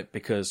 Stick with it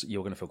because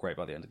you're going to feel great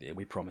by the end of the year.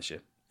 We promise you.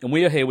 And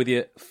we are here with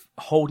you,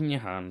 holding your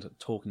hand,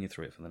 talking you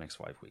through it for the next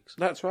 5 weeks.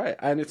 That's right.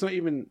 And it's not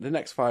even the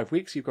next 5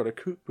 weeks. You've got a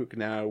cookbook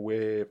now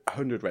with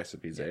 100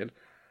 recipes in.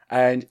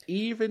 And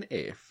even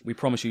if... We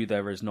promise you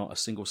there is not a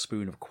single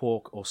spoon of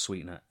quark or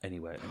sweetener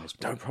anywhere in this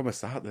book. Don't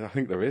promise that. I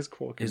think there is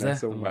quark in there there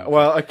somewhere. Oh,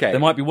 well, okay. There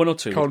might be one or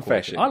two.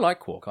 Confession. I like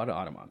quark. I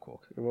don't mind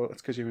quark. Well,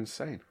 it's because you're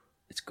insane.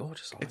 It's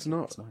gorgeous. It's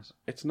not. It's nice.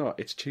 It's not.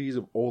 It's cheese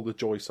of all the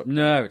joy sucked.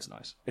 No, it's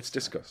nice. It's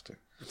disgusting.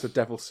 It's a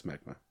devil's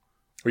smegma.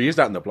 We used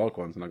that in the blog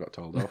once and I got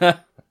told off.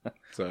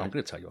 So I'm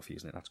going to tell you off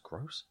using it. That's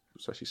gross.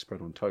 Especially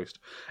spread on toast.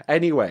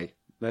 Anyway,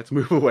 let's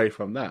move away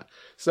from that.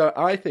 So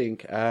I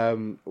think a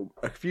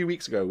few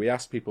weeks ago we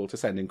asked people to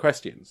send in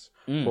questions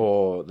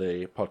for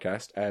the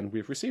podcast, and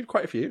we've received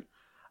quite a few.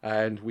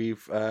 And we're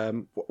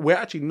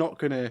actually not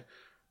gonna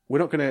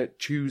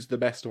choose the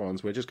best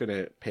ones. We're just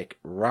gonna pick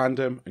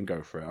random and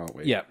go for it, aren't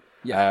we? Yeah.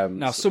 Yeah.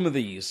 Now some of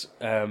these,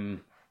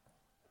 some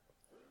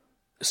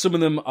of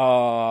them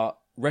are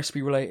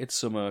recipe related,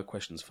 some are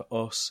questions for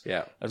us,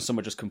 and some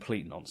are just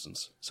complete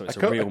nonsense. So it's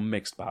a real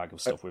mixed bag of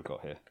stuff we've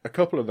got here. A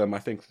couple of them, I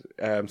think,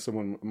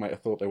 someone might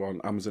have thought they were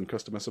on Amazon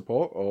customer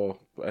support or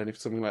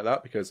something like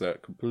that because they're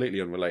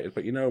completely unrelated.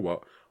 But you know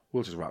what?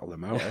 We'll just rattle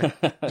them out.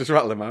 Just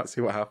rattle them out,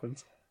 see what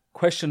happens.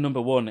 Question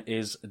number 1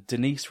 is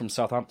Denise from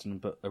Southampton,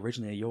 but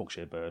originally a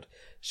Yorkshire bird.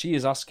 She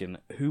is asking,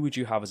 who would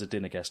you have as a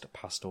dinner guest,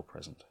 past or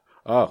present?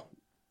 Oh,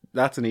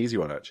 that's an easy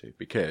one, actually,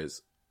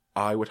 because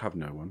I would have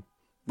no one.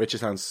 Which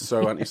sounds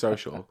so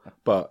antisocial,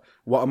 but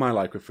what am I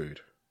like with food?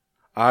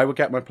 I would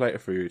get my plate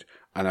of food,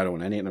 and I don't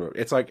want any interrupt.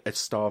 It's like a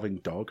starving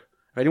dog.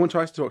 If anyone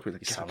tries to talk to me,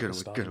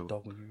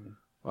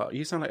 well,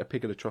 you sound like a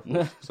pig at a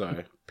truffle.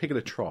 So, pig at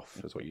a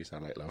trough is what you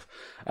sound like,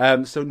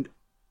 love. So,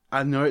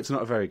 I know it's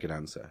not a very good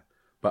answer,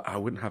 but I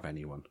wouldn't have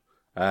anyone.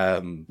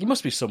 You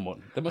must be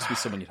someone. There must be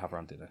someone you'd have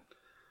around dinner.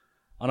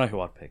 I know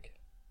who I'd pick.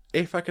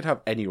 If I could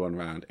have anyone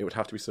around, it would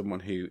have to be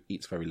someone who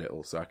eats very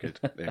little, so I could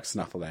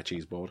snaffle their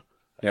cheese board.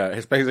 Yeah,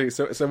 it's basically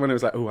someone who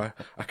was like, "Oh,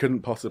 I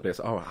couldn't possibly."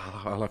 So,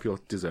 I'll have your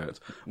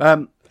dessert.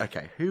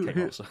 Okay, who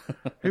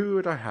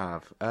would I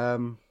have?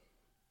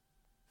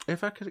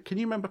 If I could, can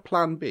you remember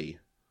Plan B?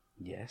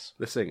 Yes,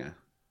 the singer.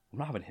 I'm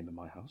not having him in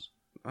my house.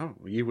 Oh,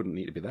 well, you wouldn't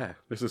need to be there.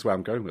 This is where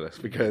I'm going with this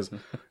because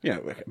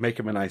make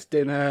him a nice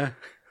dinner,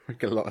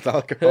 make a lot of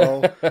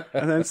alcohol,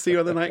 and then see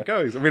where the night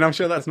goes. I mean, I'm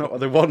sure that's not what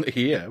they want to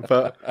hear,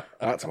 but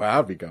that's where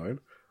I'd be going.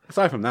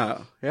 Aside from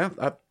that,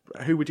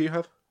 who would you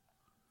have?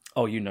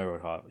 Oh, you know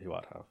who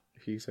I'd have.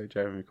 if you say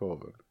Jeremy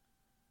Corbyn?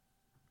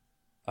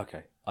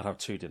 Okay, I'd have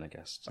 2 dinner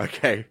guests.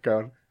 Okay, go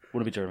on.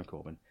 Wouldn't be Jeremy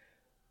Corbyn.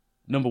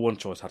 Number 1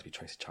 choice had to be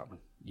Tracy Chapman.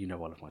 You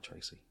know I love my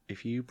Tracy.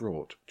 If you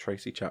brought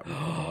Tracy Chapman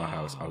into our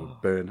house, I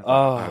would burn that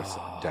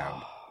house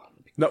down.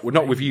 Not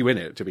with you in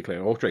it, to be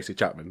clear, or Tracy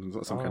Chapman. It's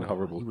not some kind of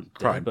horrible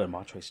crime. I'd burn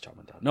my Tracy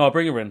Chapman down. No, I'll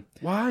bring her in.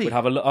 Why? We'd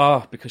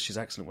have because she's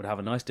excellent. We'd have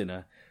a nice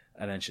dinner,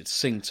 and then she'd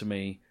sing to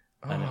me,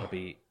 and it'd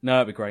be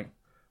great.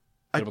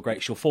 It'll be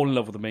great. She'll fall in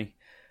love with me,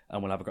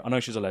 and we'll have a great... I know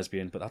she's a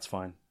lesbian, but that's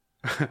fine.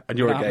 And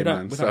you're a gay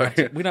man, so...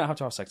 We don't have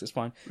to have sex, it's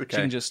fine. Okay.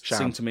 She can just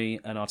sing to me,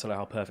 and I'll tell her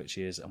how perfect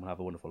she is, and we'll have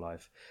a wonderful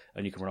life.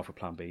 And you can run off with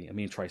Plan B, and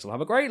me and Trace will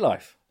have a great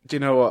life. Do you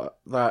know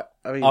what?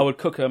 I would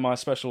cook her my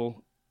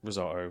special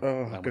risotto.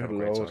 Oh, good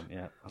Lord.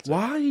 Yeah,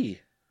 why?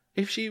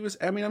 If she was...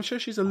 I mean, I'm sure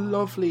she's a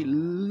lovely,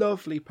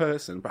 lovely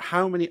person, but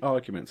how many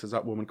arguments has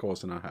that woman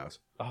caused in our house?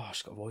 Oh,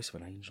 she's got a voice of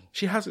an angel.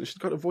 She hasn't. She's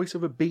got a voice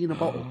of a bee in a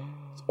bottle.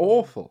 It's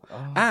awful.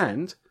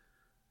 And...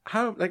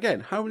 How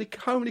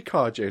many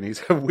car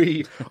journeys have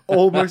we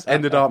almost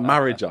ended our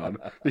marriage on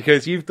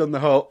because you've done the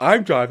whole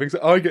I'm driving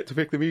so I get to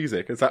pick the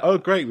music. It's like, oh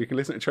great, we can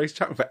listen to Tracy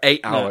Chapman for 8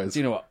 hours. Do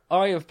you know what?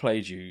 I have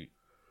played you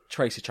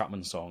Tracy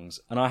Chapman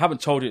songs, and I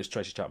haven't told you it's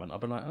Tracy Chapman. I've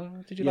been like,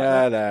 oh, did you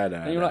like that? No,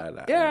 and you're like,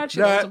 no. yeah,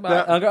 actually, that's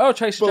about. And I go, oh,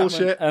 Tracy bullshit.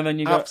 Chapman, and then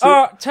you go,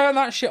 oh, turn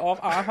that shit off.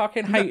 I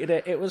fucking hated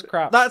it. It was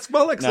crap. That's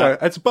bollocks, though.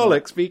 It's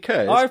bollocks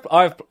because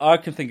I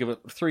can think of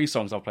 3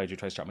 songs I've played you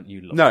Tracy Chapman.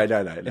 You love. No.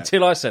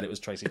 Until I said it was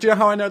Tracy. Do you know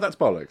how I know that's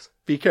bollocks?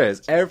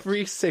 Because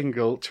every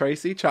single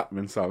Tracy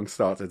Chapman song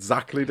starts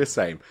exactly the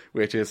same,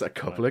 which is a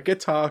couple of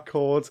guitar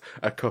chords,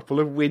 a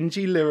couple of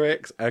whingy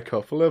lyrics, a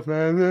couple of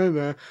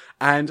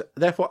and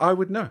therefore I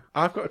would know.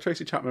 I've got a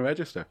Tracy Chapman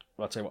register.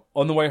 Well, I'll tell you what.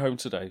 On the way home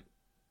today,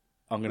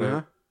 I'm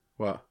gonna.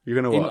 What? You're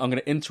gonna what? I'm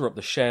gonna interrupt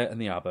the Cher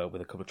and the ABBA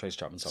with a couple of Tracy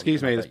Chapman songs.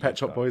 Excuse me, there's Pet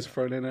Shop Boys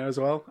thrown in there as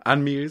well,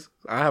 and Muse.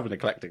 I have an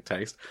eclectic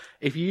taste.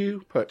 If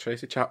you put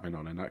Tracy Chapman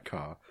on in that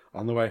car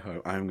on the way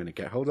home, I'm going to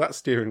get hold of that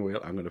steering wheel.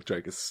 I'm going to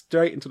drag it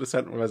straight into the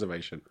Central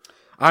Reservation.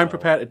 I'm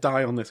prepared to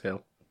die on this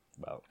hill.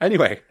 Well,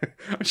 anyway,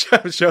 I'm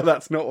sure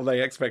that's not what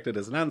they expected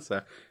as an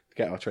answer to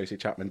get our Tracy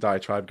Chapman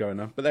diatribe going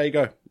on. But there you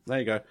go.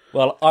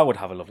 Well, I would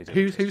have a lovely day.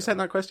 Who sent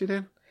that question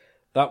in?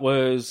 That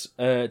was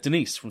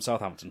Denise from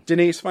Southampton.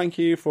 Denise, thank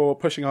you for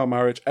pushing our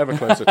marriage ever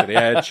closer to the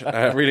edge.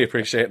 I really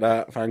appreciate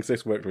that. Thanks,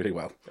 this worked really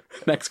well.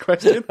 Next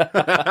question. Do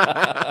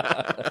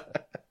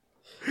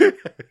you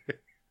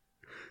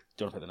want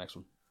to pick the next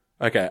one?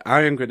 Okay,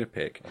 I am going to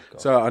pick.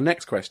 So our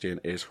next question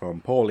is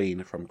from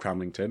Pauline from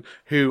Cramlington,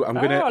 who I'm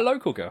going to... a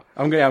local girl.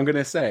 I'm going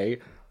to say,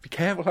 be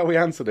careful how we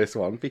answer this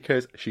one,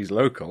 because she's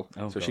local,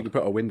 she can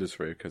put her windows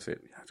through, because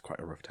it's quite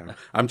a rough town.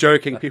 I'm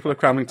joking, people of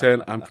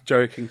Cramlington, I'm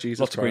joking,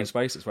 Jesus Lots Christ. of green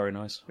space, it's very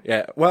nice.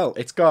 Yeah, well,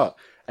 it's got...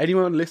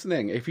 Anyone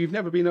listening, if you've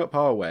never been up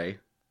our way...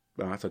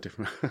 Well, that's a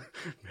different...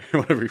 I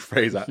want to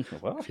rephrase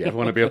that. Well. If you ever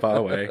want to be up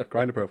our way,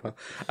 grind a profile.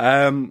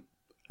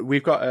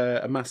 We've got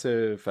a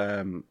massive...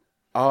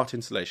 art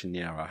installation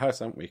near our house,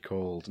 haven't we,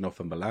 called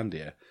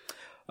Northumberlandia?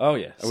 Oh,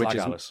 yeah.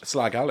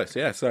 Slag Alice,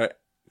 yeah. So,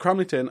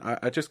 Cramlington,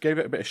 I just gave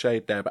it a bit of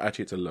shade there, but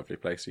actually it's a lovely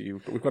place. So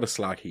we've got a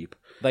slag heap.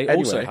 They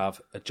also have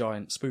a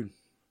giant spoon.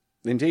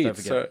 Indeed.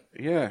 So,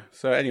 yeah.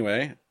 So,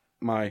 anyway,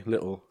 my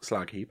little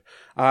slag heap.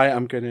 I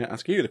am going to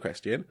ask you the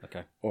question.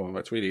 Okay. Oh,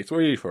 it's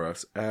really for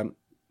us.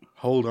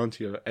 Hold on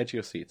to your edge of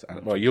your seats.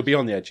 Well, you'll be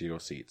on the edge of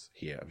your seats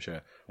here, I'm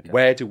sure. Okay.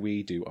 Where do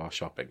we do our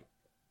shopping?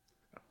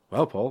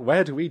 Well, Paul,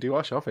 where do we do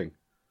our shopping?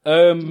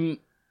 Tesco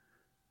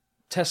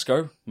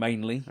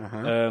mainly,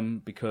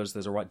 because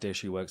there's a right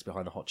dish who works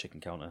behind the hot chicken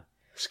counter.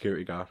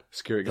 Security guard.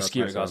 The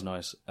security guard's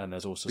nice, and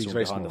there's also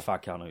someone behind the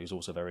fag counter who's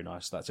also very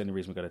nice. That's the only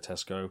reason we go to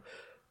Tesco.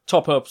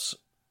 Top ups,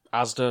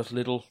 Asda,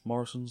 Lidl,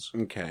 Morrison's.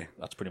 Okay,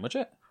 that's pretty much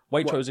it.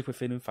 Waitrose if we're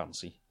feeling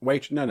fancy.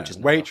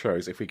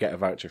 Waitrose if we get a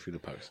voucher through the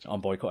post.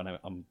 I'm boycotting.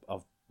 I'm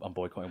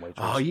boycotting Waitrose.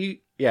 Oh, you?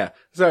 Yeah.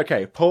 So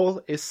okay,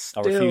 Paul is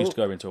still... I refuse to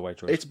go into a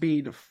Waitrose. It's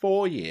been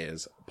 4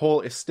 years.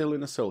 Paul is still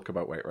in a sulk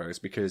about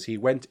Waitrose because he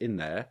went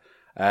into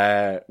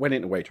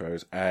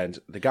Waitrose, and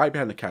the guy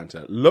behind the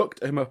counter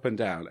looked him up and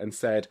down and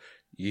said,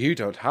 "You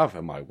don't have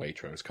a My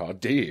Waitrose card,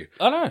 do you?"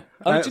 I know.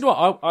 Do you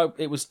know what?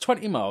 It was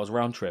 20 miles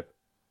round trip.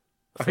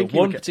 I think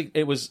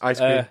it was ice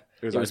cream.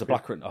 It was the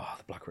blackcurrant. Oh,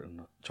 the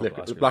blackcurrant chocolate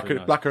ice cream.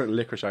 Blackcurrant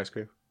licorice ice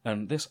cream.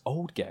 And this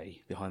old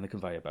gay behind the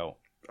conveyor belt.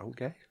 Old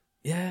gay?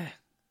 Yeah.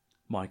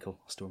 Michael,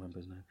 I still remember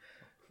his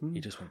name. He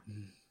just went,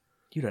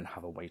 "You don't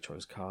have a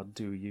Waitrose card,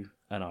 do you?"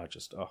 And I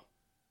just,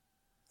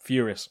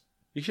 furious.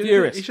 You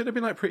should have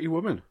been like Pretty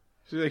Woman.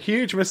 It's a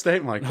huge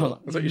mistake,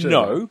 Michael.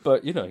 No,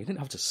 but you didn't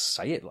have to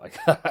say it like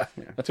that.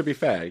 Yeah. To be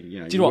fair, do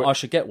you know what? I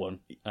should get one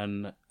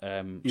and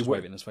just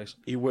wave it in his face.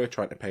 You were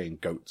trying to pay in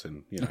goats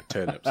and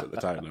turnips at the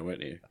time, though,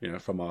 weren't you?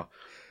 From our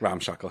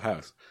ramshackle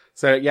house.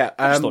 So yeah,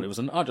 I just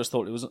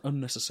thought it was an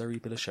unnecessary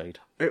bit of shade.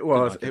 It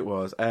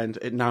was, and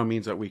it now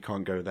means that we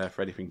can't go there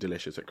for anything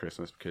delicious at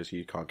Christmas because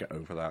you can't get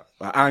over that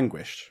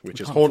anguish, which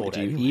has haunted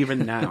you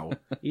even now.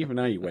 Even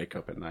now, you wake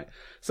up at night.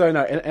 So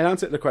no, in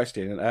answer to the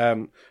question,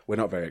 we're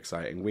not very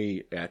exciting.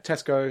 We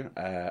Tesco,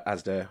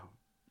 Asda,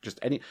 just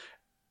any.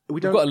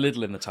 We've got a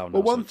Lidl in the town now.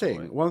 Well, so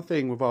one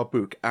thing with our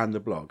book and the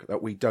blog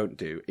that we don't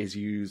do is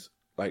use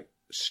like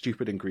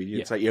stupid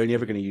ingredients that you're only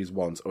ever going to use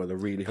once, or the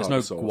really hard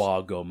There's sauce. no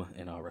guar gum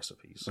in our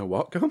recipes. No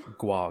what gum?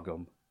 Guar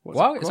gum. What's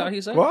Guar? Is that how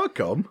you say it? Guar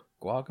gum?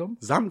 Guar gum?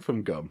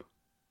 Xanthan gum.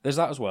 There's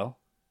that as well.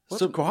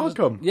 What's guar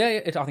gum?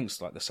 Yeah, I think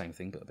it's like the same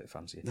thing, but a bit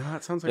fancier. No,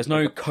 that sounds like there's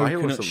no like a pie or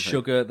coconut something.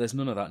 sugar. There's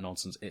none of that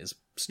nonsense. It is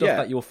stuff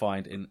that you'll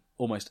find in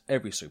almost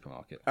every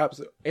supermarket.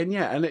 Absolutely.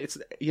 And it's,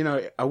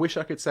 I wish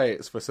I could say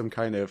it's for some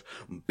kind of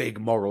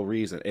big moral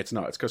reason. It's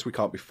not. It's because we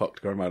can't be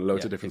fucked going around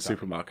loads of different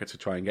supermarkets to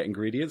try and get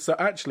ingredients. So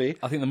actually,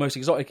 I think the most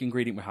exotic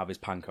ingredient we have is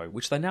panko,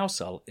 which they now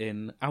sell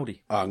in Aldi.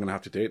 Oh, I'm going to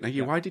have to do it.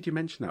 Now, why did you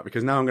mention that?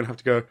 Because now I'm going to have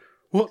to go,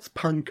 what's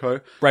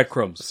panko?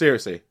 Breadcrumbs.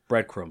 Seriously.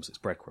 Breadcrumbs. It's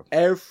breadcrumbs.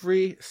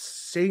 Every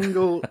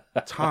single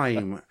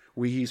time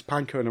we use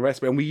panko in a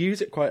recipe, and we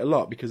use it quite a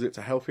lot because it's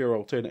a healthier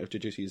alternative to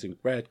just using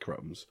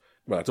breadcrumbs.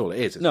 Well, that's all it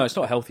is. No, it's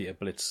not healthier,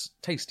 but it's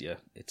tastier.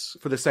 It's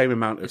for the same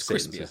amount of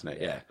sins, crispier, isn't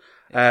it?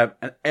 Yeah.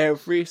 And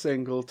every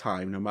single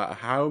time, no matter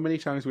how many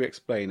times we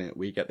explain it,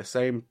 we get the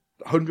same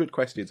 100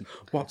 questions.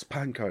 What's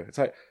panko? It's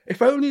like,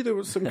 if only there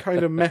was some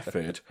kind of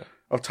method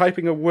of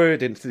typing a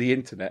word into the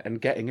internet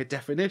and getting a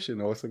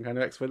definition or some kind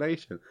of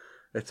explanation.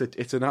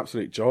 It's an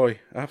absolute joy.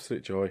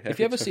 Absolute joy. If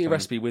you ever see a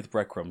recipe with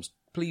breadcrumbs,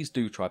 please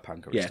do try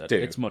panko instead. Do.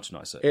 It's much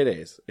nicer. It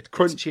is. It's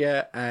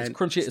crunchier It's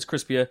crunchier, it's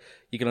crispier.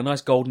 You get a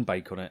nice golden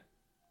bake on it.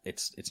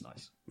 It's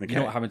nice. Okay.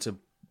 You're not having to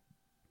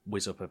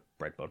whiz up a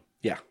bread bun.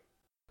 Yeah.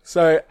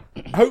 So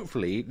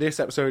hopefully this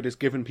episode has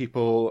given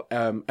people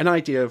an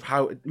idea of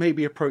how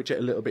maybe approach it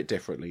a little bit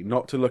differently.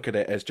 Not to look at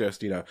it as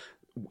just,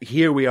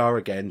 here we are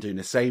again doing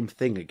the same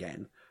thing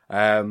again.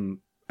 And,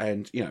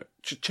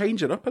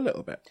 change it up a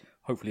little bit.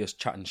 Hopefully us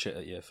chatting shit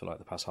at you for like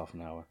the past half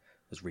an hour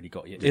has really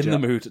got you in the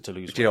mood to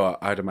lose weight. Do you know what?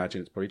 I'd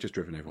imagine it's probably just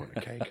driven everyone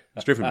a cake.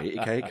 It's driven me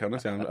a cake,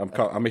 honestly.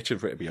 I'm itching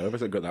for it to be over,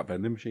 so I've got that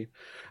vending machine.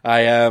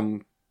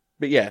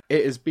 But yeah,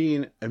 it has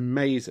been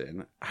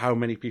amazing how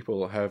many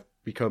people have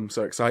become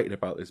so excited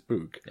about this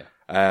book.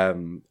 Yeah.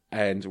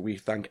 And we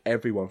thank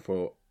everyone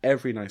for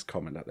every nice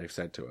comment that they've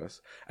said to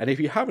us. And if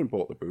you haven't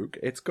bought the book,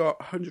 it's got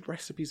 100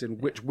 recipes in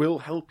which will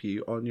help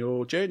you on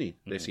your journey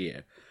this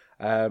year.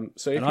 I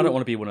don't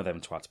want to be one of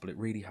them twats, but it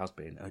really has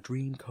been a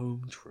dream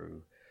come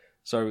true.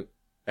 So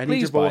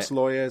any divorce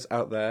lawyers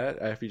out there,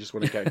 if you just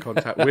want to get in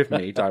contact with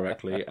me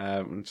directly,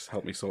 and just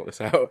help me sort this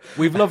out.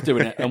 We've loved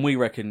doing it, and we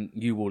reckon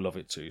you will love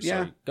it too.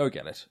 So go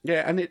get it.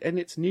 Yeah, and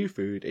it's new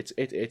food,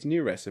 it's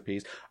new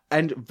recipes,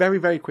 and very,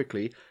 very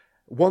quickly,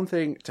 one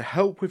thing to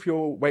help with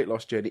your weight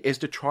loss journey is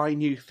to try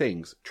new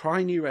things,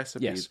 try new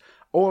recipes. Yes.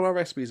 All our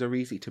recipes are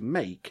easy to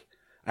make,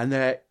 and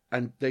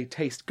they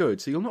taste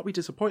good, so you'll not be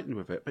disappointed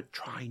with it, but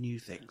try new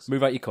things.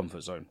 Move out your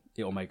comfort zone.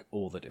 It'll make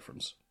all the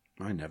difference.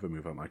 I never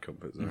move out my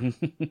comfort zone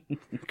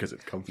because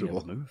it's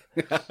comfortable. You never move.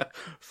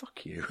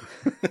 Fuck you.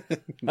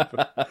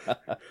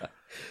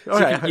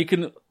 You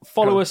can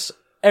follow us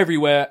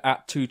everywhere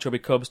at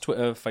TwoChubbyCubs,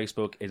 Twitter,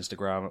 Facebook,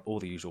 Instagram, all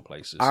the usual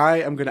places.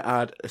 I am going to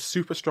add a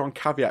super strong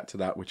caveat to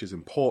that, which is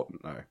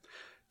important though.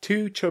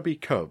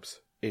 TwoChubbyCubs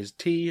is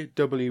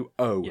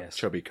TWO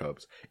Chubby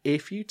Cubs.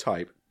 If you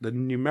type the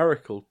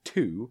numerical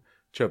 2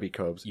 Chubby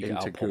Cubs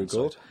into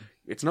Google,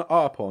 it's not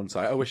our porn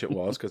site. I wish it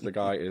was, because the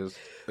guy is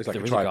like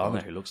there a is tripod.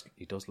 a guy there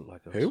he does look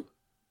like us. Who?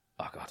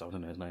 Oh God, I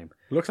don't know his name.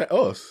 Looks like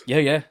us.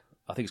 Yeah.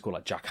 I think it's called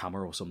like Jack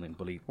Hammer or something.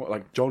 What,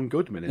 like John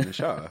Goodman in the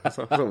shower? That's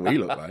what we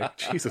look like.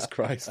 Jesus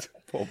Christ,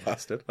 poor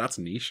bastard. That's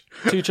niche.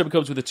 2 Chubby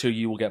Cubs with a 2,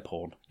 you will get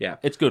porn. Yeah,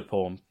 it's good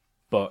porn,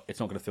 but it's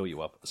not going to fill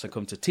you up. So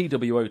come to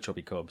TWO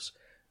Chubby Cubs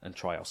and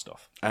try our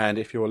stuff. And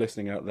if you're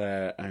listening out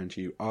there and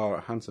you are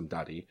a handsome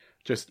daddy,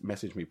 just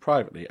message me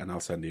privately and I'll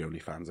send the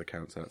OnlyFans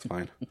account, so that's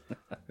fine.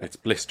 It's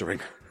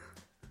blistering.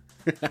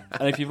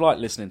 And if you've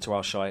liked listening to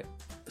our shite,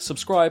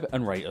 subscribe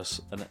and rate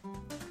us, and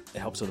it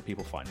helps other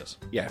people find us.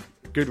 Yeah,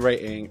 good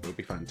rating would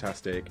be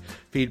fantastic.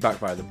 Feedback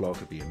via the blog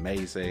would be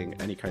amazing.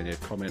 Any kind of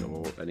comment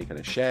or any kind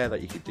of share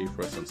that you could do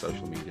for us on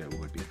social media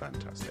would be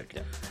fantastic.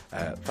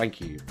 Yeah.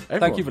 Thank you, everyone.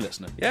 Thank you for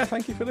listening. Yeah,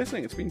 thank you for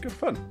listening. It's been good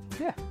fun.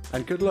 Yeah.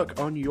 And good luck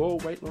on your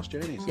weight loss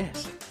journeys.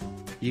 Yes.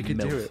 You can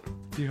do it.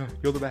 Yeah,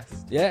 you're the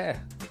best. Yeah.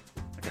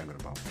 Okay, I'm going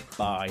to bomb.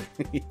 Bye.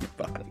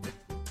 Bye.